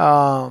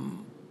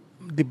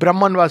the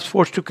Brahman was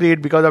forced to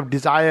create because of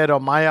desire or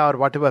Maya or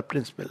whatever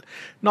principle.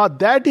 Now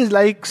that is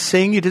like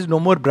saying it is no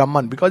more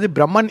Brahman, because the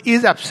Brahman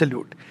is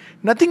absolute.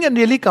 Nothing can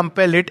really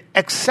compel it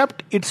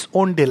except its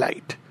own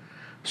delight.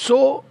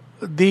 So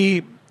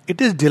it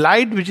is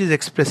delight which is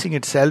expressing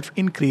itself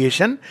in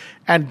creation,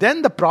 and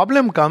then the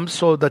problem comes.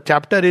 So the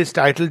chapter is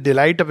titled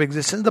Delight of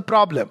Existence, the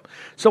problem.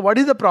 So what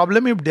is the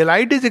problem? If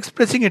delight is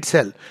expressing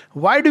itself,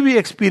 why do we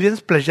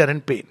experience pleasure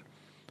and pain?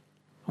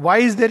 Why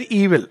is there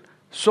evil?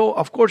 So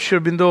of course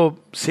Aurobindo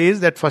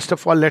says that first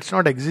of all, let's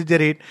not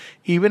exaggerate.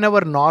 Even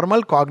our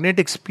normal cognate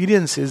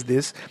experience is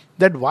this,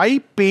 that why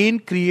pain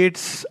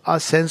creates a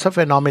sense of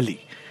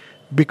anomaly.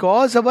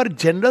 Because our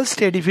general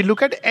state, if you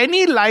look at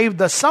any life,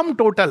 the sum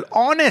total,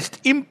 honest,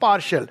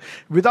 impartial,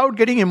 without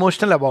getting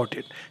emotional about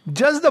it,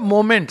 just the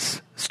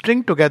moments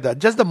string together,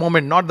 just the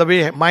moment, not the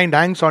way mind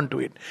hangs on to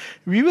it,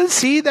 we will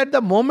see that the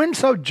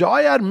moments of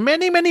joy are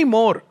many, many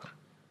more.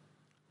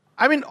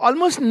 I mean,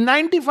 almost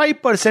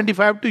 95% if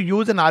I have to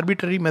use an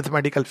arbitrary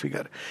mathematical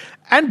figure.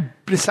 And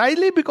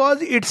precisely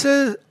because it's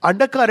an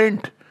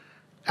undercurrent,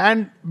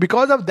 and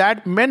because of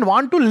that, men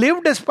want to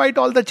live despite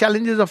all the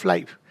challenges of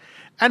life.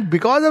 And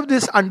because of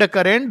this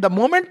undercurrent, the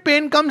moment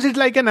pain comes, it's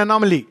like an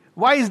anomaly.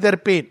 Why is there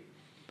pain?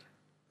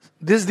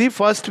 This is the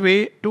first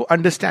way to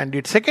understand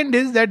it. Second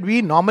is that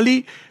we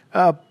normally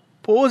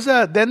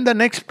then the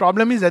next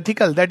problem is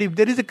ethical. That if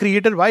there is a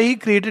creator, why he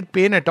created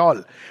pain at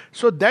all?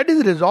 So that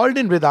is resolved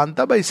in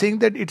Vedanta by saying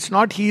that it's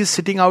not he is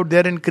sitting out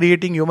there and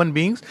creating human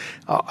beings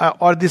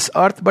or this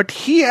earth, but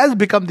he has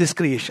become this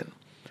creation.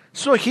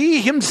 So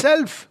he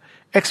himself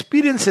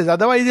experiences.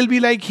 Otherwise he'll be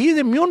like, he is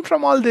immune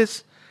from all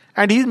this.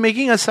 And he is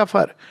making us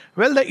suffer.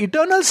 Well, the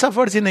eternal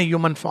suffers in a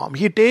human form.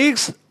 He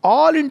takes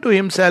all into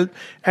himself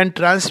and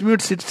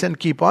transmutes it and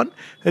keep on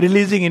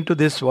releasing into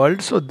this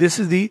world. So this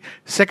is the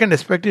second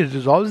aspect. It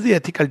resolves the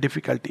ethical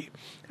difficulty.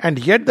 And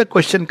yet the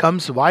question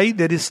comes, why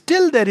there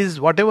is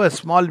whatever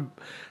small,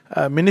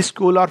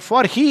 minuscule, or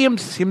for he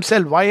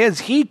himself, why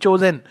has he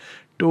chosen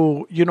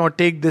to,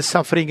 take this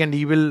suffering and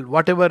evil,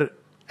 whatever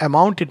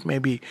amount it may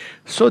be.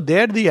 So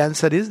there the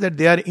answer is that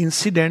there are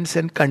incidents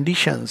and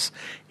conditions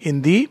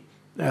in the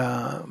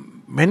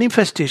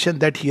manifestation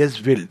that he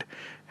has willed.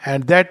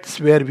 And that's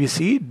where we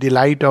see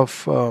delight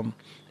of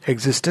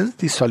existence,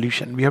 the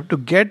solution. We have to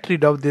get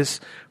rid of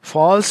this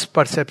false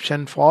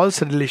perception,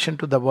 false relation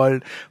to the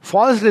world,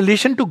 false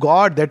relation to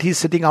God, that He's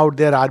sitting out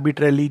there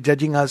arbitrarily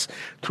judging us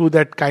through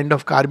that kind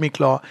of karmic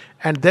law.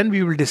 And then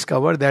we will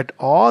discover that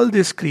all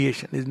this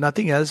creation is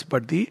nothing else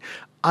but the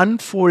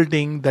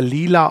unfolding, the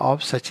Leela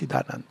of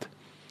Sachchidananda.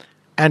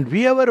 And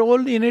we have a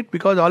role in it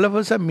because all of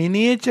us are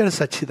miniature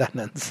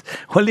Sachchidanands.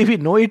 Only we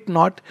know it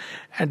not.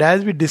 And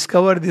as we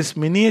discover this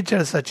miniature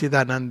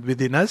Sachchidanand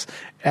within us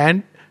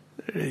and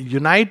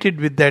united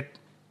with that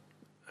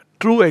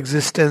true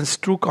existence,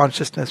 true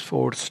consciousness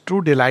force,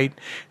 true delight,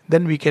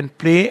 then we can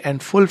play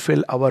and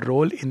fulfill our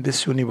role in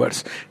this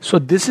universe. So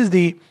this is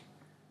the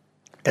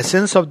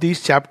essence of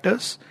these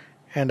chapters.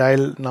 And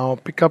I'll now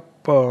pick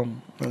up, I'll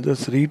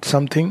just read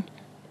something.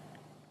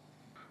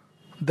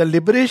 The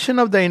liberation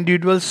of the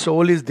individual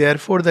soul is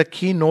therefore the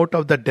keynote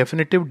of the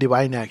definitive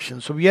divine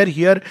action. So we are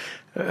here,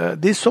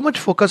 there's so much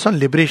focus on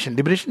liberation.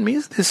 Liberation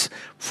means this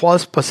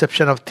false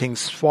perception of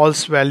things,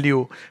 false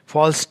value,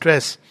 false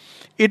stress.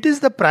 It is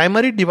the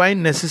primary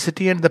divine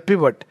necessity and the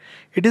pivot.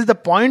 It is the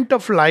point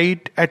of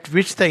light at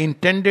which the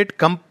intended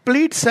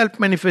complete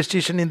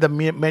self-manifestation in the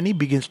many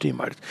begins to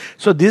emerge.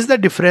 So this is the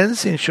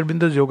difference in Sri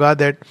Aurobindo's yoga,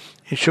 that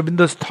in Sri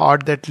Aurobindo's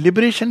thought, that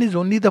liberation is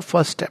only the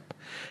first step.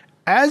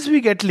 As we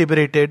get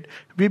liberated,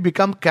 we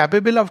become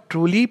capable of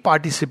truly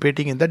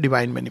participating in the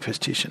divine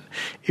manifestation.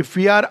 If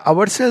we are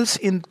ourselves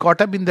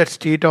caught up in that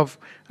state of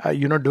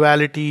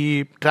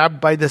duality, trapped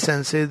by the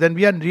senses, then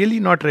we are really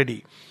not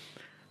ready.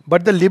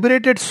 But the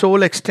liberated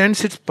soul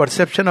extends its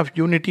perception of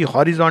unity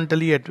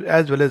horizontally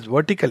as well as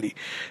vertically.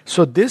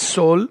 So this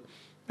soul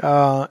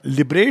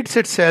liberates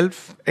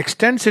itself,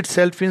 extends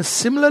itself in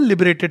similar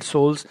liberated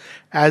souls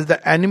as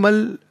the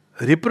animal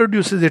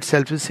reproduces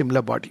itself in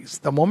similar bodies.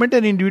 The moment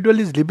an individual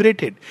is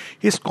liberated,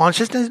 his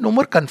consciousness is no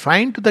more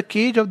confined to the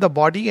cage of the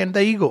body and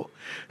the ego.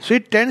 So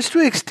it tends to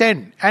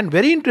extend. And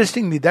very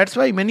interestingly, that's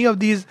why many of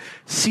these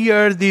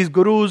seers, these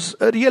gurus,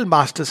 real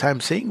masters I am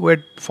saying, who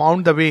had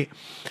found the way,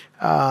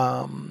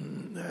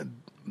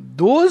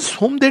 those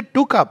whom they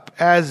took up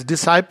as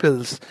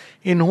disciples,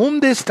 in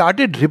whom they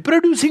started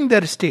reproducing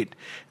their state,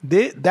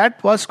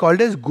 that was called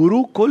as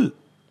Guru Kul.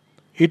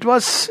 It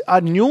was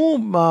a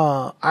new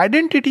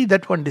identity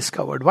that one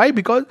discovered. Why?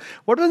 Because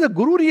what was the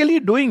Guru really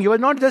doing? He was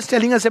not just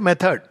telling us a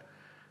method.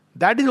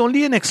 That is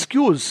only an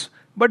excuse.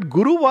 But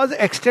Guru was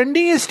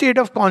extending a state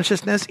of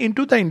consciousness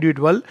into the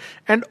individual,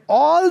 and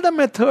all the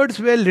methods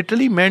were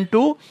literally meant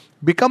to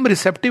become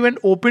receptive and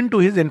open to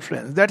his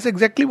influence. That's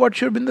exactly what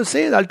Sri Aurobindo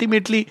says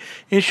ultimately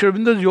in Sri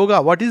Aurobindo's yoga.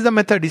 What is the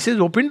method? He says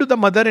open to the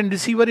mother and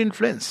receive her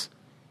influence.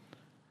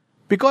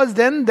 Because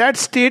then that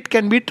state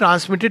can be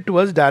transmitted to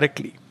us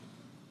directly.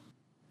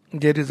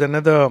 There is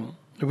another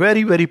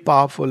very, very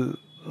powerful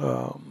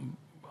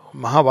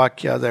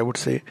Mahavakyas, I would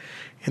say,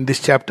 in this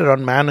chapter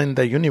on man in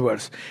the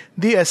universe.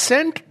 The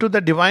ascent to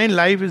the divine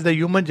life is the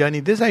human journey.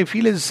 This I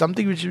feel is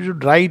something which you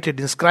should write it,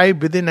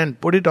 inscribe within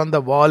and put it on the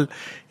wall.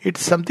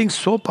 It's something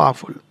so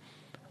powerful.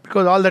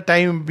 Because all the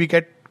time we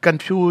get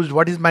confused.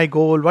 What is my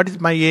goal? What is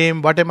my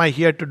aim? What am I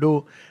here to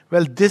do?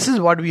 Well, this is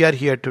what we are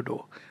here to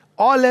do.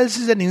 All else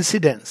is an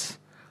incidence.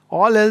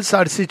 All else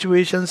are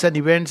situations and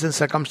events and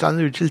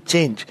circumstances which will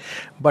change.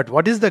 But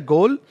what is the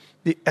goal?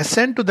 The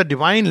ascent to the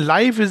divine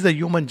life is the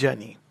human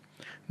journey.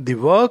 The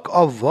work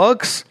of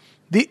works,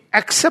 the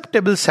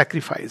acceptable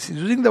sacrifice. He's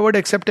using the word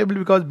acceptable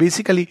because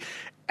basically,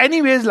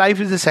 anyways,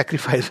 life is a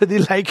sacrifice, whether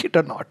you like it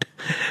or not.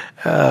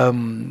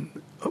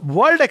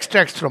 World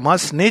extracts from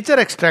us, nature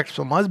extracts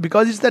from us,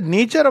 because it's the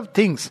nature of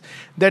things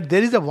that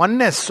there is a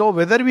oneness. So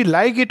whether we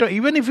like it or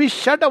even if we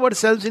shut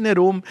ourselves in a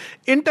room,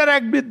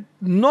 interact with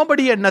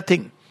nobody and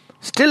nothing,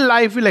 still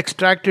life will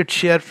extract its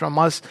share from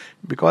us,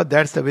 because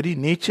that's the very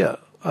nature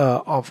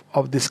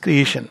of this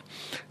creation.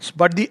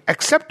 But the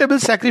acceptable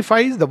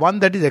sacrifice, the one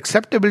that is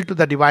acceptable to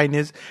the divine,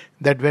 is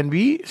that when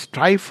we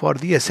strive for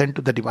the ascent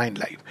to the divine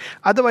life.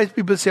 Otherwise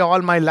people say,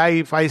 all my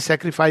life I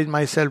sacrificed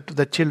myself to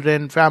the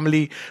children,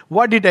 family.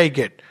 What did I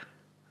get?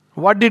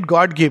 What did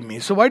God give me?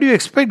 So why do you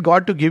expect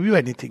God to give you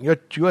anything?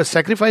 Your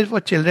sacrifice for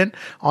children,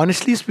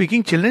 honestly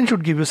speaking, children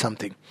should give you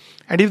something.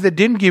 And if they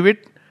didn't give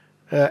it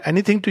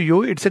anything to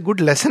you, it's a good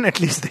lesson at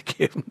least they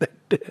gave.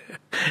 That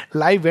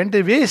life went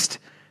a waste.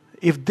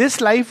 If this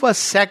life was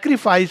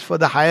sacrificed for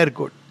the higher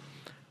good,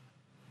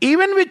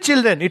 even with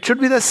children, it should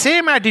be the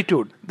same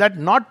attitude, that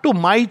not to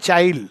my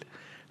child,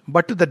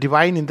 but to the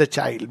divine in the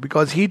child,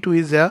 because he too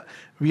is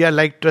we are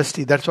like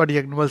trustee. That's what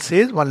Yagnaval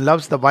says. One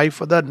loves the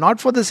wife not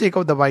for the sake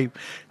of the wife,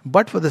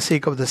 but for the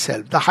sake of the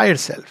self, the higher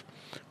self.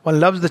 One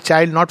loves the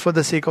child not for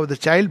the sake of the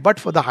child, but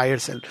for the higher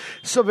self.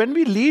 So when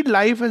we lead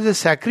life as a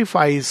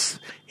sacrifice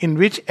in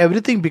which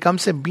everything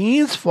becomes a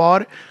means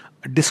for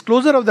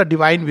disclosure of the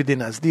divine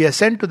within us, the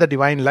ascent to the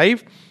divine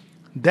life,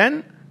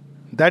 then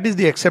that is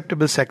the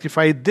acceptable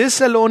sacrifice.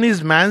 This alone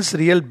is man's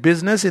real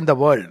business in the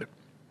world.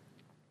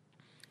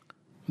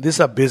 This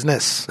is a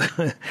business,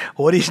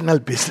 original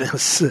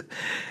business,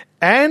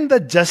 and the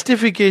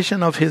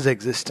justification of his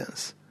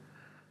existence,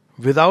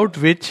 without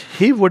which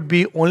he would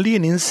be only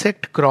an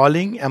insect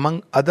crawling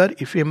among other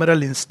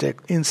ephemeral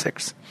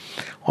insects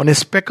on a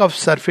speck of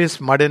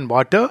surface mud and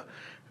water,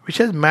 which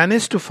has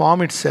managed to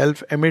form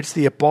itself amidst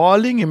the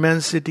appalling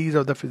immensities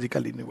of the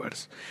physical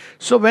universe.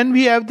 So when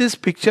we have this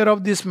picture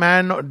of this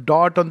man,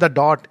 dot on the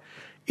dot,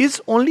 it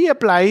only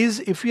applies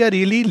if we are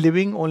really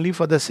living only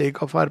for the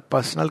sake of our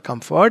personal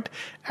comfort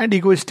and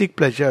egoistic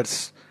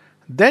pleasures.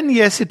 Then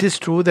yes, it is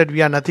true that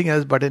we are nothing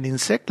else but an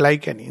insect.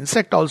 Like an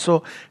insect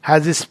also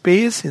has a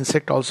space,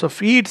 insect also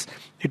feeds,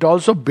 it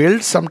also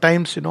builds.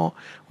 Sometimes,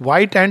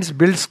 white ants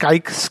build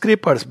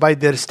skyscrapers by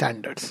their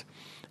standards.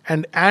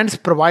 And ants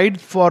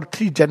provide for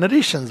 3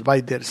 generations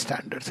by their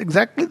standards.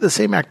 Exactly the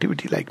same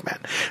activity like man.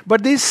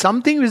 But there is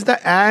something which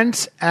the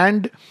ants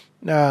and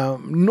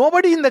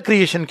nobody in the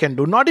creation can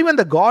do, not even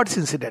the gods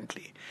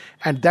incidentally.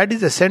 And that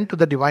is ascent to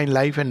the divine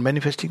life and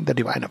manifesting the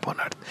divine upon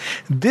earth.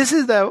 This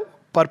is the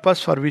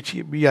purpose for which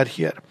we are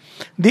here.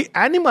 The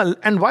animal,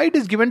 and why it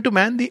is given to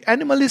man, the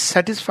animal is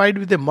satisfied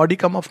with a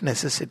modicum of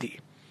necessity.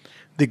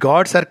 The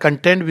gods are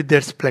content with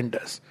their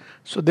splendors.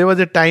 So there was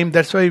a time,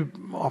 that's why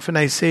often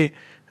I say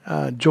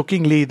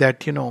jokingly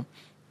that,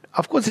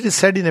 of course it is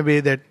said in a way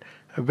that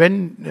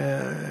when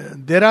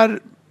there are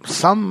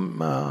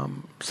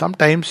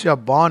sometimes you are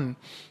born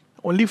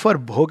only for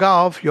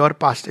bhoga of your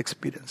past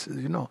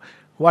experiences,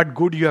 what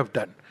good you have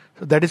done.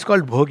 So that is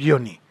called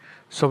bhogyoni.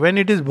 So when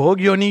it is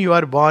bhogyoni, you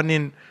are born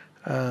in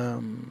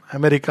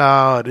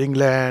America or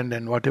England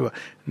and whatever.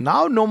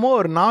 Now no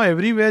more. Now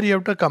everywhere you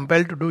have to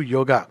compel to do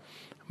yoga.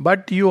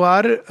 But you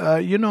are,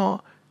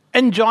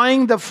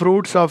 enjoying the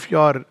fruits of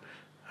your,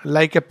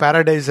 like a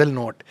paradisal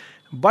note.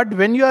 But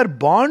when you are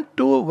born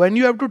to, when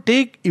you have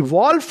to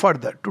evolve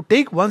further, to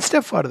take one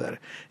step further,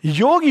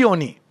 Yog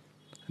Yoni,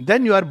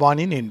 then you are born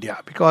in India.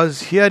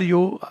 Because here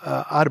you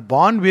are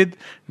born with,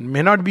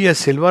 may not be a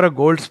silver or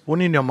gold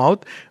spoon in your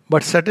mouth,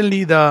 but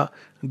certainly the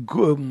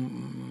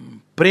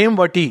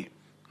Premvati,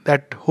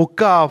 that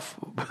hookah of,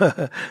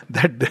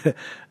 that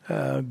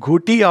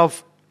ghuti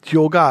of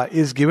yoga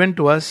is given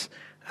to us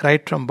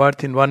right from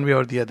birth in one way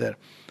or the other.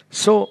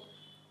 So,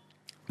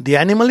 the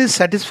animal is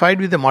satisfied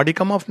with the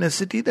modicum of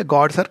necessity. The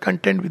gods are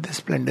content with the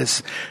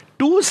splendors.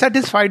 Too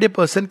satisfied a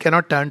person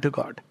cannot turn to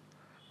God.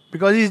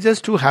 Because he is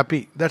just too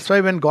happy. That's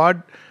why when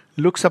God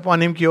looks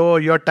upon him, oh,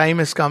 your time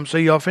has come. So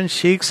he often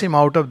shakes him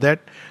out of that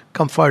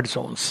comfort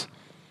zones.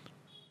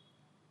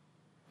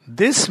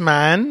 This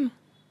man,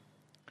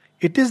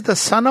 it is the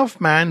Son of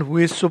Man who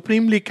is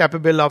supremely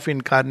capable of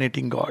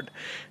incarnating God.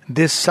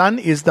 This Son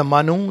is the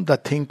Manu, the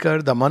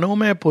thinker, the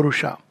Manomaya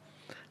Purusha,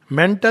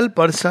 mental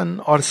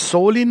person or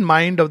soul in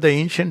mind of the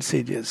ancient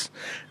sages.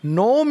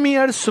 No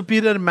mere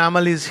superior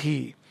mammal is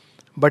he,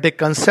 but a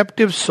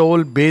conceptive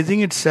soul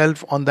basing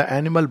itself on the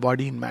animal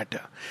body in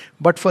matter.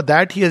 But for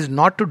that he has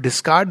not to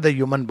discard the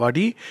human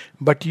body,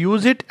 but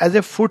use it as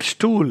a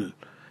footstool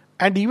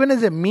and even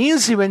as a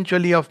means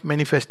eventually of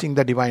manifesting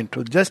the divine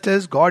truth. Just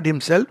as God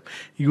himself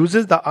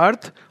uses the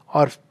earth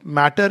or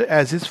matter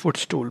as his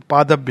footstool.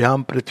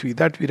 Padabhyam Prithvi,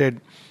 that we read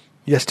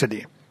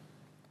yesterday.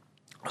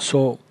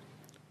 So,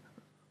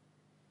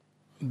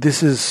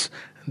 this is,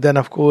 then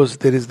of course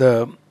there is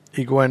the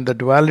ego and the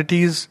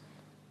dualities,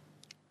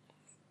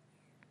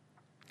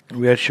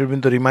 where Sri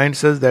Aurobindo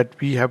reminds us that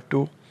we have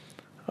to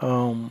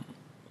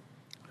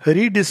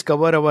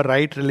rediscover our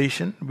right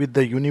relation with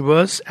the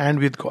universe and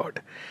with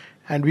God.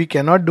 And we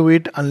cannot do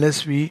it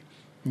unless we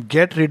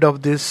get rid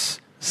of this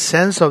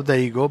sense of the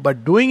ego.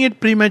 But doing it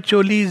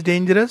prematurely is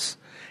dangerous.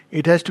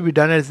 It has to be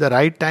done at the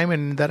right time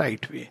and in the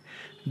right way.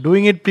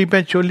 Doing it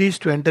prematurely is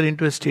to enter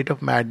into a state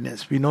of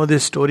madness. We know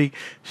this story.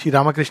 Sri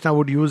Ramakrishna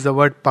would use the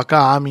word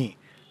pakaami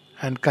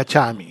and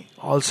kachami.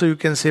 Also you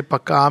can say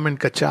pakam and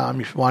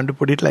kacham if you want to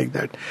put it like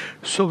that.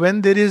 So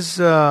when there is,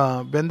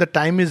 when the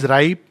time is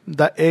ripe,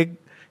 the egg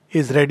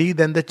is ready,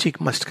 then the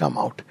chick must come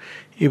out.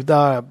 If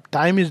the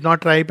time is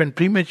not ripe and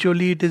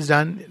prematurely it is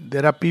done,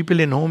 there are people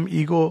in whom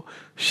ego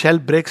shell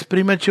breaks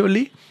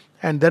prematurely.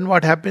 And then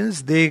what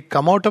happens? They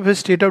come out of a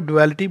state of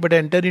duality but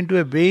enter into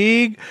a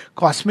vague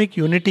cosmic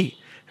unity,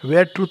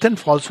 where truth and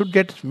falsehood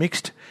get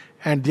mixed,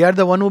 and they are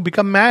the one who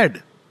become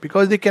mad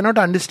because they cannot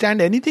understand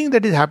anything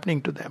that is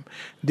happening to them.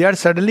 They are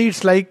suddenly,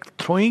 it's like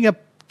throwing a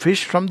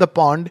fish from the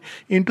pond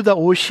into the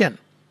ocean.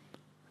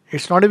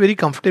 It's not a very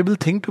comfortable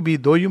thing to be,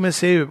 though you may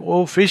say,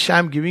 oh fish, I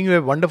am giving you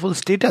a wonderful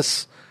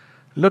status.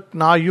 Look,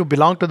 now you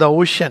belong to the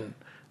ocean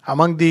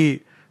among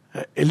the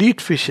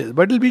elite fishes,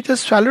 but it will be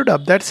just swallowed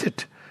up, that's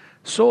it.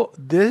 So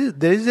there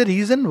is a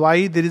reason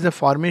why there is a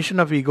formation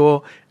of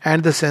ego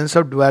and the sense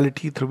of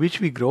duality through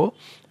which we grow.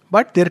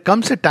 But there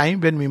comes a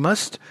time when we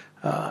must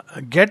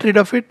get rid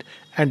of it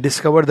and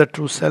discover the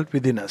true self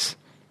within us.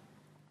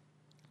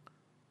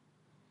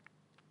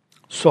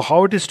 So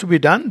how it is to be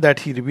done, that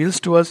he reveals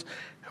to us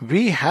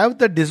We have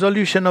the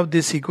dissolution of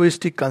this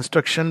egoistic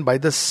construction by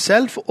the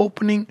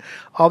self-opening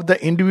of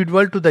the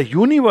individual to the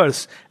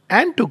universe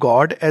and to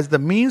God as the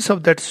means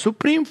of that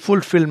supreme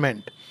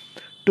fulfillment,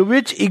 to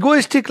which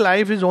egoistic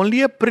life is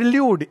only a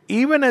prelude,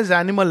 even as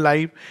animal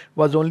life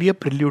was only a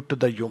prelude to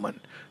the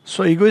human.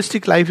 So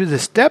egoistic life is a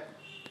step,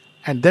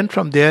 and then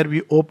from there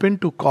we open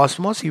to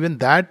cosmos. Even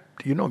that,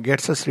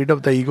 gets us rid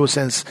of the ego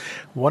sense.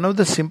 One of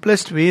the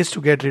simplest ways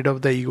to get rid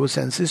of the ego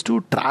sense is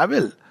to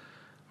travel.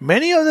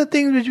 Many of the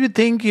things which we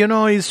think,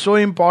 is so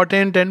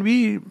important, and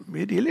we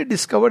really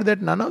discover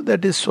that none of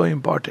that is so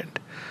important.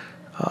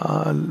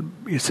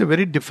 It's a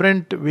very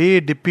different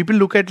way. People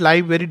look at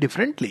life very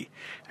differently,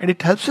 and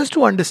it helps us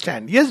to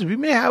understand. Yes, we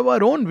may have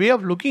our own way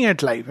of looking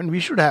at life, and we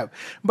should have.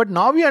 But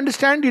now we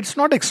understand it's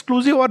not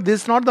exclusive, or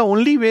this is not the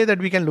only way that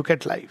we can look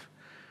at life.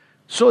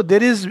 So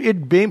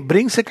it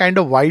brings a kind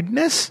of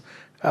wideness,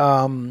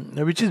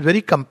 which is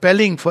very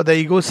compelling for the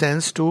ego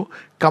sense to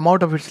come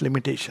out of its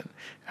limitation.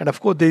 And of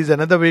course, there is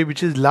another way,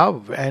 which is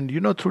love. And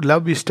through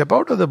love, we step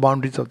out of the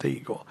boundaries of the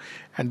ego.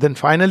 And then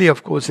finally,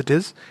 of course, it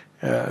is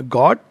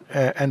God.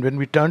 And when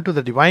we turn to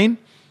the divine,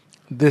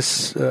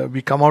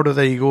 we come out of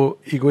the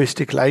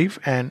egoistic life,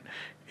 and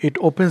it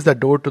opens the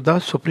door to the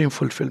supreme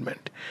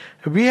fulfillment.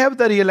 We have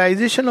the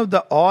realization of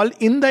the all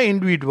in the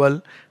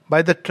individual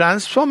by the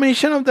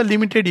transformation of the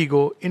limited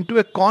ego into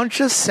a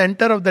conscious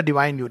center of the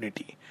divine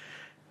unity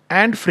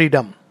and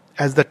freedom,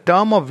 as the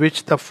term of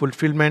which the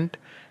fulfillment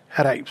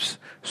arrives.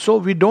 So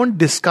we don't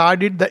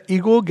discard it. The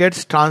ego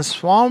gets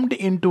transformed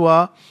into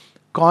a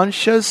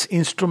conscious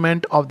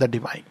instrument of the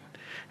divine.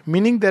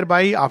 Meaning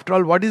thereby, after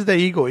all, what is the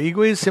ego?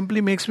 Ego is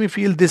simply makes me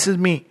feel this is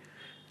me,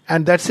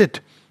 and that's it.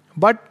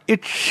 But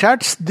it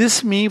shuts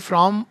this me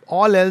from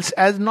all else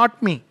as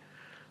not me.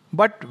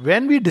 But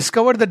when we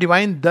discover the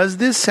divine, does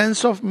this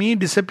sense of me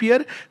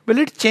disappear? Well,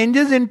 it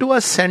changes into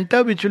a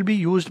center which will be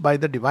used by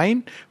the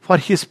divine for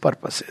his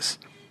purposes.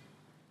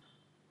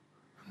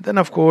 Then,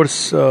 of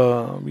course,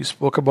 we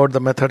spoke about the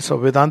methods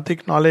of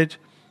Vedantic knowledge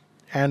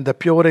and the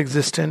pure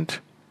existent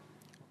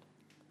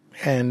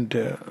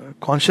and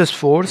conscious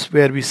force,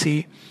 where we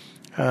see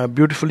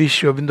beautifully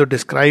Sri Aurobindo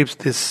describes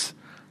this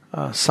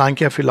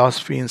Sankhya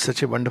philosophy in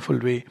such a wonderful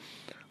way.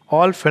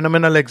 All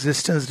phenomenal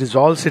existence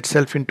dissolves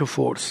itself into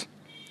force.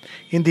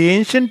 In the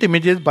ancient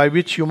images by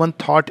which human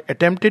thought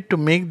attempted to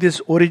make this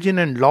origin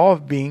and law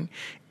of being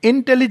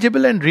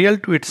intelligible and real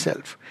to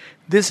itself,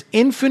 this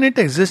infinite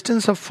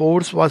existence of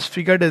force was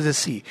figured as a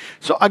sea.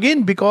 So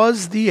again,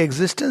 because the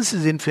existence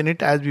is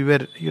infinite, as we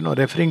were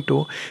referring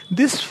to,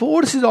 this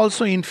force is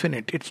also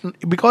infinite. It's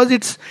because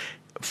it's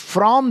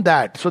from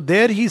that. So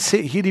there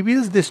he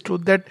reveals this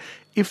truth, that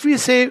if we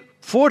say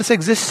force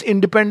exists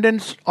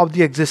independent of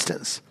the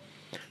existence,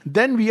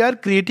 then we are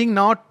creating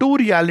now two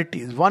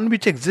realities, one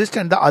which exists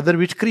and the other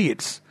which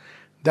creates.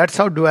 That's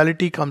how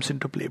duality comes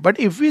into play. But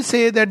if we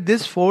say that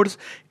this force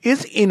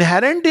is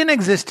inherent in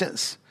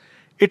existence,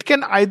 it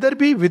can either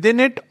be within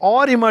it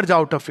or emerge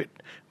out of it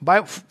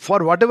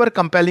for whatever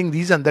compelling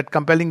reason. That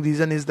compelling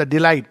reason is the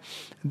delight.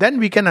 Then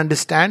we can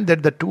understand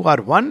that the two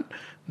are one,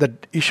 the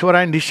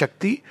Ishvara and the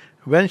Shakti.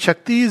 When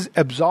Shakti is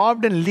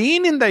absorbed and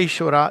lean in the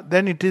Ishvara,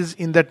 then it is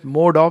in that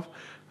mode of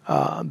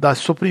the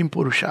Supreme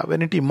Purusha.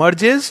 When it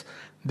emerges,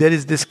 there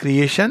is this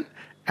creation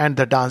and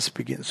the dance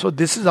begins. So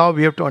this is how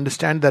we have to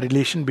understand the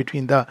relation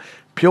between the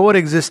pure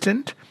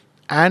existent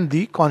and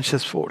the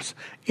conscious force.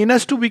 In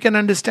us too, we can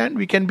understand,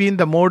 we can be in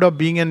the mode of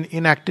being an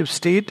inactive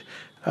state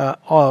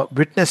or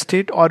witness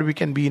state, or we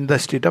can be in the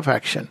state of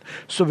action.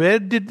 So where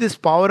did this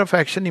power of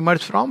action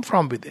emerge from?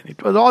 From within.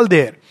 It was all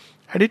there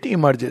and it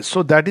emerges.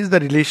 So that is the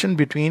relation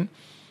between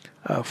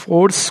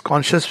force,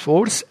 conscious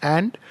force,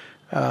 and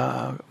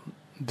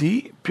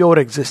the pure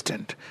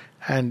existent.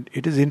 And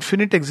it is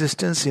infinite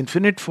existence,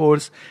 infinite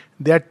force.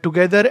 They are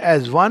together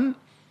as one.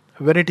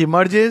 When it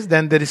emerges,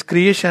 then there is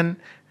creation.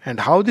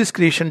 And how this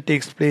creation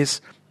takes place,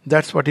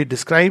 that's what he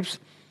describes.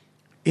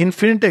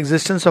 Infinite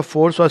existence of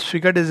force was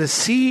figured as a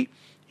sea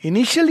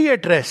initially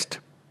at rest.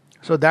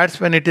 So that's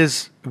when it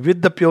is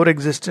with the pure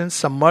existence,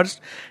 submerged,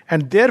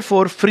 and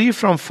therefore free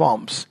from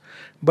forms.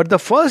 But the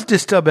first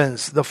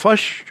disturbance, the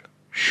first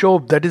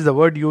shob, that is the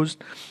word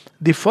used,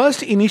 the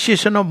first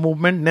initiation of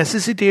movement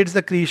necessitates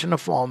the creation of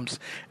forms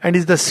and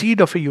is the seed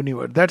of a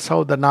universe. That's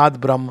how the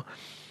Nad Brahm,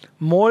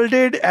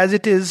 molded as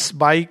it is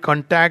by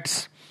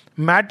contacts,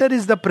 matter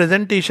is the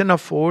presentation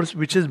of force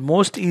which is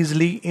most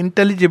easily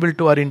intelligible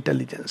to our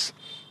intelligence.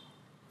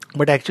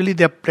 But actually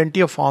there are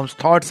plenty of forms.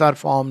 Thoughts are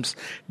forms,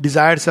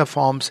 desires are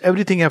forms,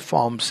 everything have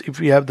forms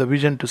if we have the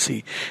vision to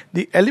see.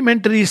 The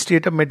elementary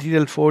state of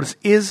material force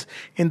is,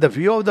 in the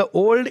view of the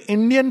old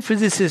Indian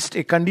physicist,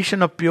 a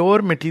condition of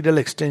pure material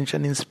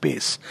extension in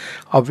space,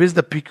 of which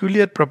the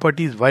peculiar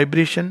property is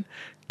vibration,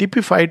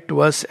 typified to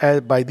us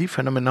by the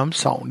phenomenon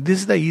sound. This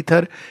is the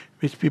ether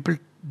which people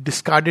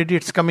discarded.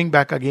 It's coming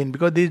back again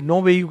because there is no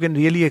way you can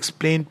really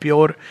explain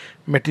pure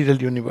material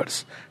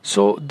universe.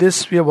 So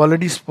this we have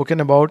already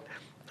spoken about.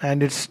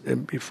 And it's,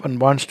 if one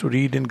wants to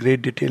read in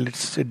great detail,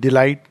 it's a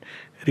delight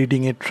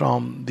reading it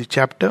from the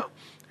chapter.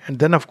 And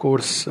then, of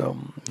course,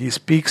 he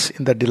speaks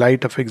in the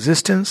delight of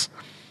existence,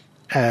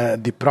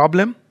 the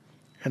problem.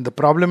 And the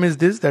problem is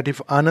this, that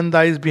if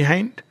Ananda is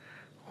behind,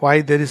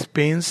 why there is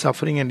pain,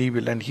 suffering and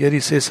evil. And here he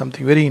says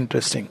something very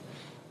interesting.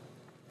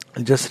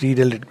 I'll just read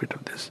a little bit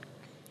of this.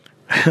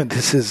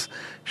 This is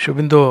Sri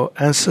Aurobindo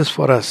answers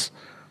for us.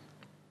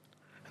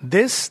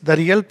 This, the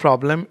real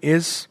problem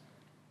is,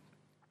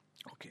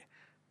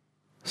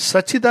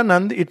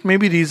 Sachchidananda, it may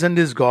be reasoned,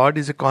 is God,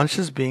 is a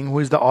conscious being who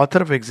is the author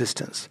of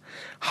existence.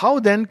 How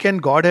then can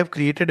God have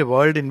created a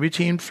world in which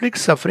he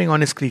inflicts suffering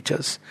on his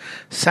creatures,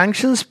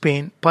 sanctions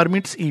pain,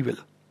 permits evil?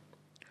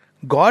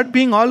 God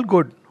being all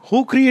good,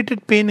 who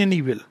created pain and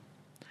evil?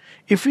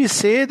 If we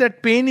say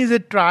that pain is a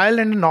trial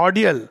and an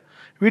ordeal,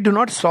 we do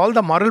not solve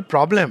the moral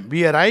problem.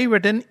 We arrive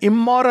at an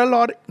immoral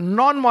or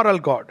non-moral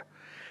God.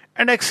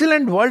 An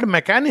excellent world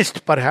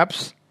mechanist,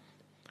 perhaps.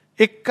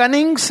 A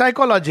cunning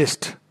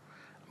psychologist,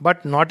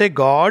 but not a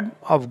God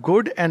of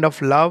good and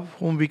of love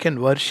whom we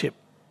can worship.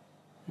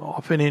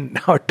 Often in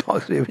our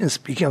talks we have been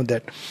speaking of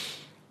that.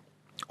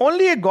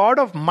 Only a God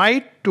of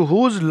might to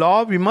whose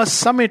law we must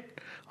submit,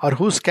 or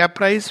whose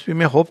caprice we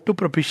may hope to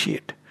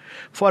propitiate.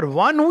 For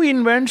one who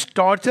invents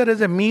torture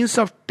as a means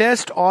of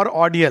test or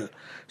ordeal.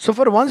 So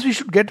for once we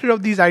should get rid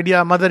of these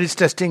ideas, mother is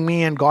testing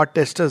me and God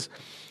tests us.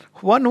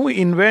 One who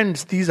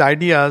invents these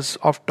ideas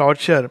of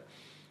torture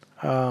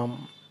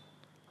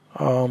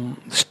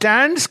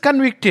stands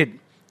convicted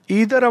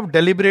either of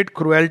deliberate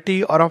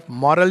cruelty or of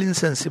moral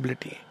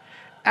insensibility.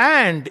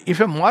 And if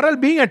a moral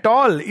being at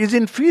all is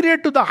inferior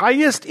to the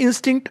highest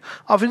instinct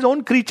of his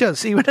own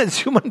creatures, even as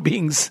human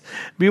beings,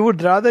 we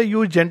would rather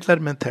use gentler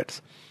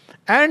methods.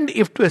 And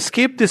if to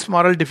escape this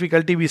moral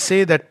difficulty we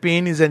say that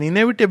pain is an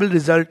inevitable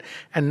result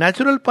and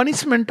natural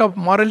punishment of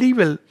moral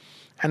evil,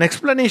 an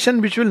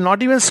explanation which will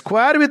not even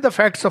square with the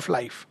facts of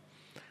life.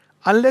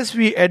 Unless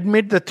we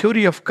admit the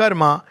theory of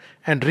karma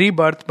and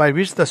rebirth by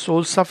which the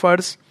soul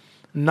suffers,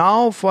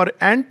 now for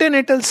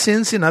antenatal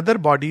sins in other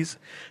bodies,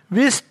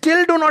 we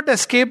still do not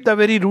escape the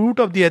very root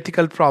of the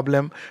ethical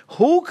problem.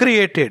 Who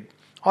created,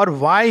 or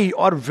why,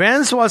 or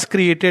whence was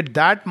created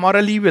that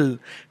moral evil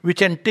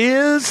which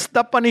entails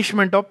the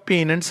punishment of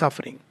pain and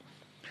suffering?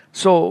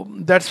 So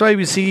that's why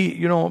we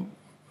see,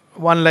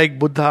 one like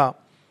Buddha,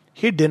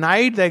 he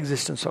denied the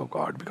existence of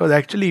God. Because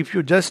actually if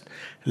you just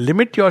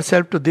limit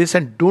yourself to this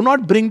and do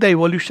not bring the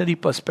evolutionary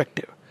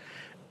perspective,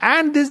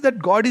 and this that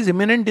God is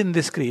immanent in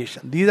this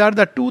creation. These are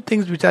the two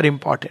things which are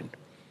important.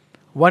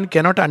 One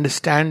cannot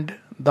understand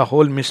the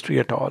whole mystery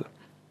at all.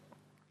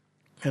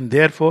 And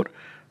therefore,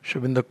 Sri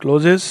Aurobindo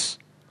closes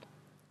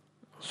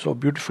so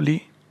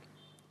beautifully.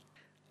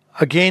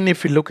 Again,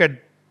 if we look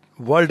at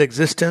world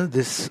existence,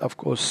 this of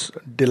course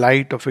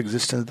delight of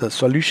existence, the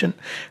solution,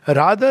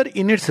 rather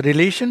in its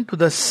relation to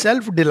the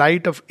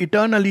self-delight of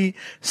eternally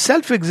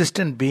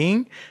self-existent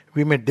being,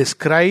 we may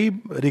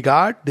describe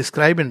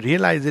and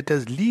realize it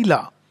as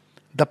Leela,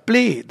 the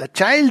play, the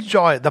child's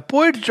joy, the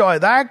poet's joy,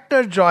 the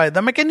actor's joy, the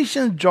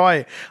mechanician's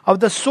joy of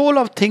the soul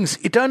of things,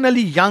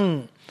 eternally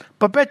young,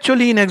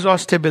 perpetually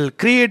inexhaustible,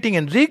 creating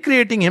and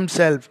recreating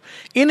himself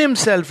in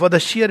himself for the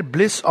sheer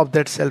bliss of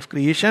that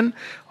self-creation,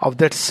 of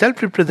that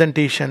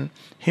self-representation,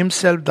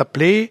 himself the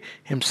play,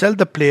 himself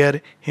the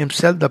player,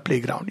 himself the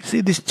playground. You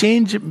see, this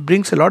change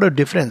brings a lot of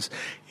difference.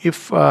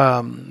 If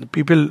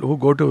people who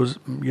go to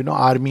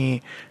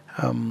army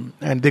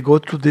and they go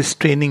through this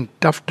training,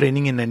 tough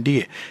training in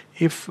NDA,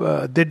 if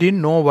they didn't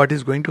know what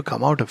is going to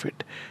come out of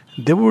it,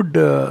 they would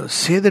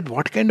say that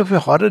what kind of a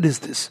horror is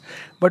this?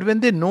 But when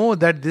they know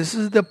that this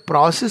is the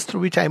process through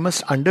which I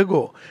must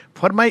undergo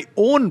for my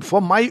own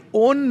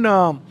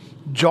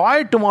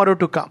joy tomorrow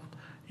to come.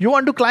 You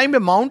want to climb a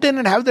mountain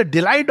and have the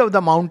delight of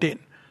the mountain.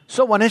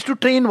 So one has to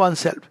train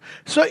oneself.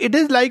 So it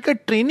is like a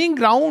training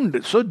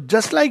ground. So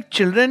just like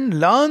children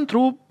learn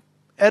through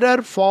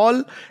error,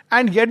 fall,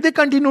 and yet they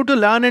continue to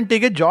learn and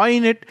take a joy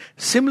in it.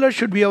 Similar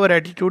should be our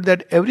attitude,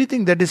 that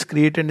everything that is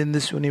created in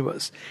this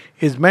universe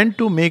is meant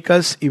to make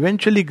us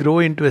eventually grow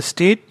into a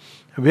state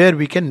where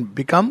we can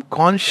become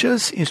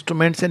conscious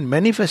instruments and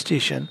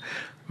manifestation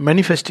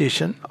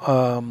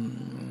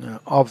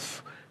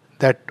of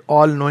that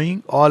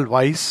all-knowing,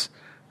 all-wise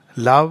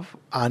love,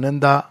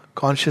 ananda,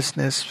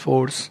 consciousness,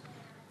 force,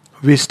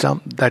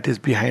 wisdom that is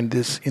behind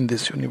this in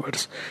this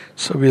universe.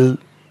 So we'll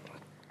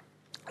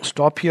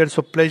stop here.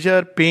 So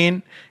pleasure,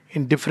 pain,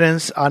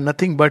 indifference are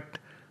nothing but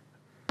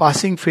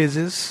passing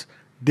phases,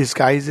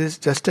 disguises,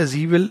 just as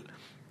evil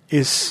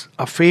is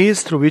a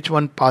phase through which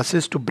one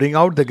passes to bring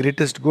out the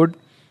greatest good.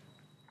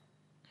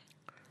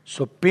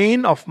 So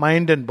pain of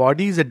mind and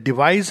body is a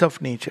device of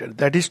nature,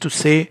 that is to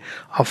say,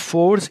 a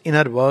force in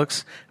our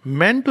works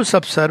meant to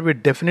subserve a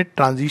definite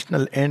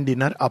transitional end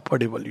in our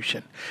upward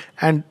evolution.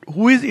 And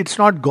it's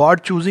not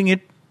God choosing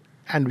it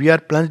and we are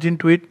plunged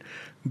into it.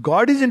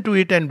 God is into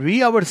it, and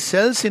we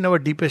ourselves in our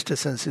deepest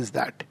essence is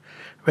that.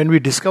 When we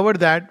discover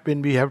that,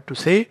 when we have to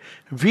say,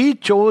 we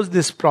chose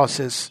this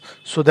process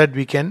so that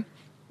we can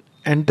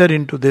enter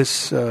into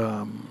this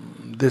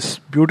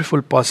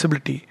beautiful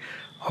possibility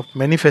of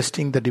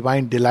manifesting the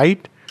divine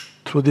delight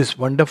through this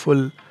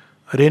wonderful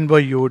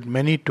rainbow-hued,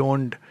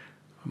 many-toned,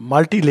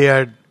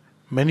 multi-layered,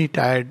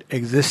 many-tired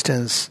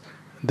existence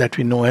that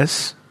we know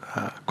as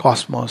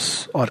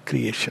cosmos or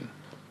creation.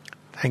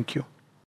 Thank you.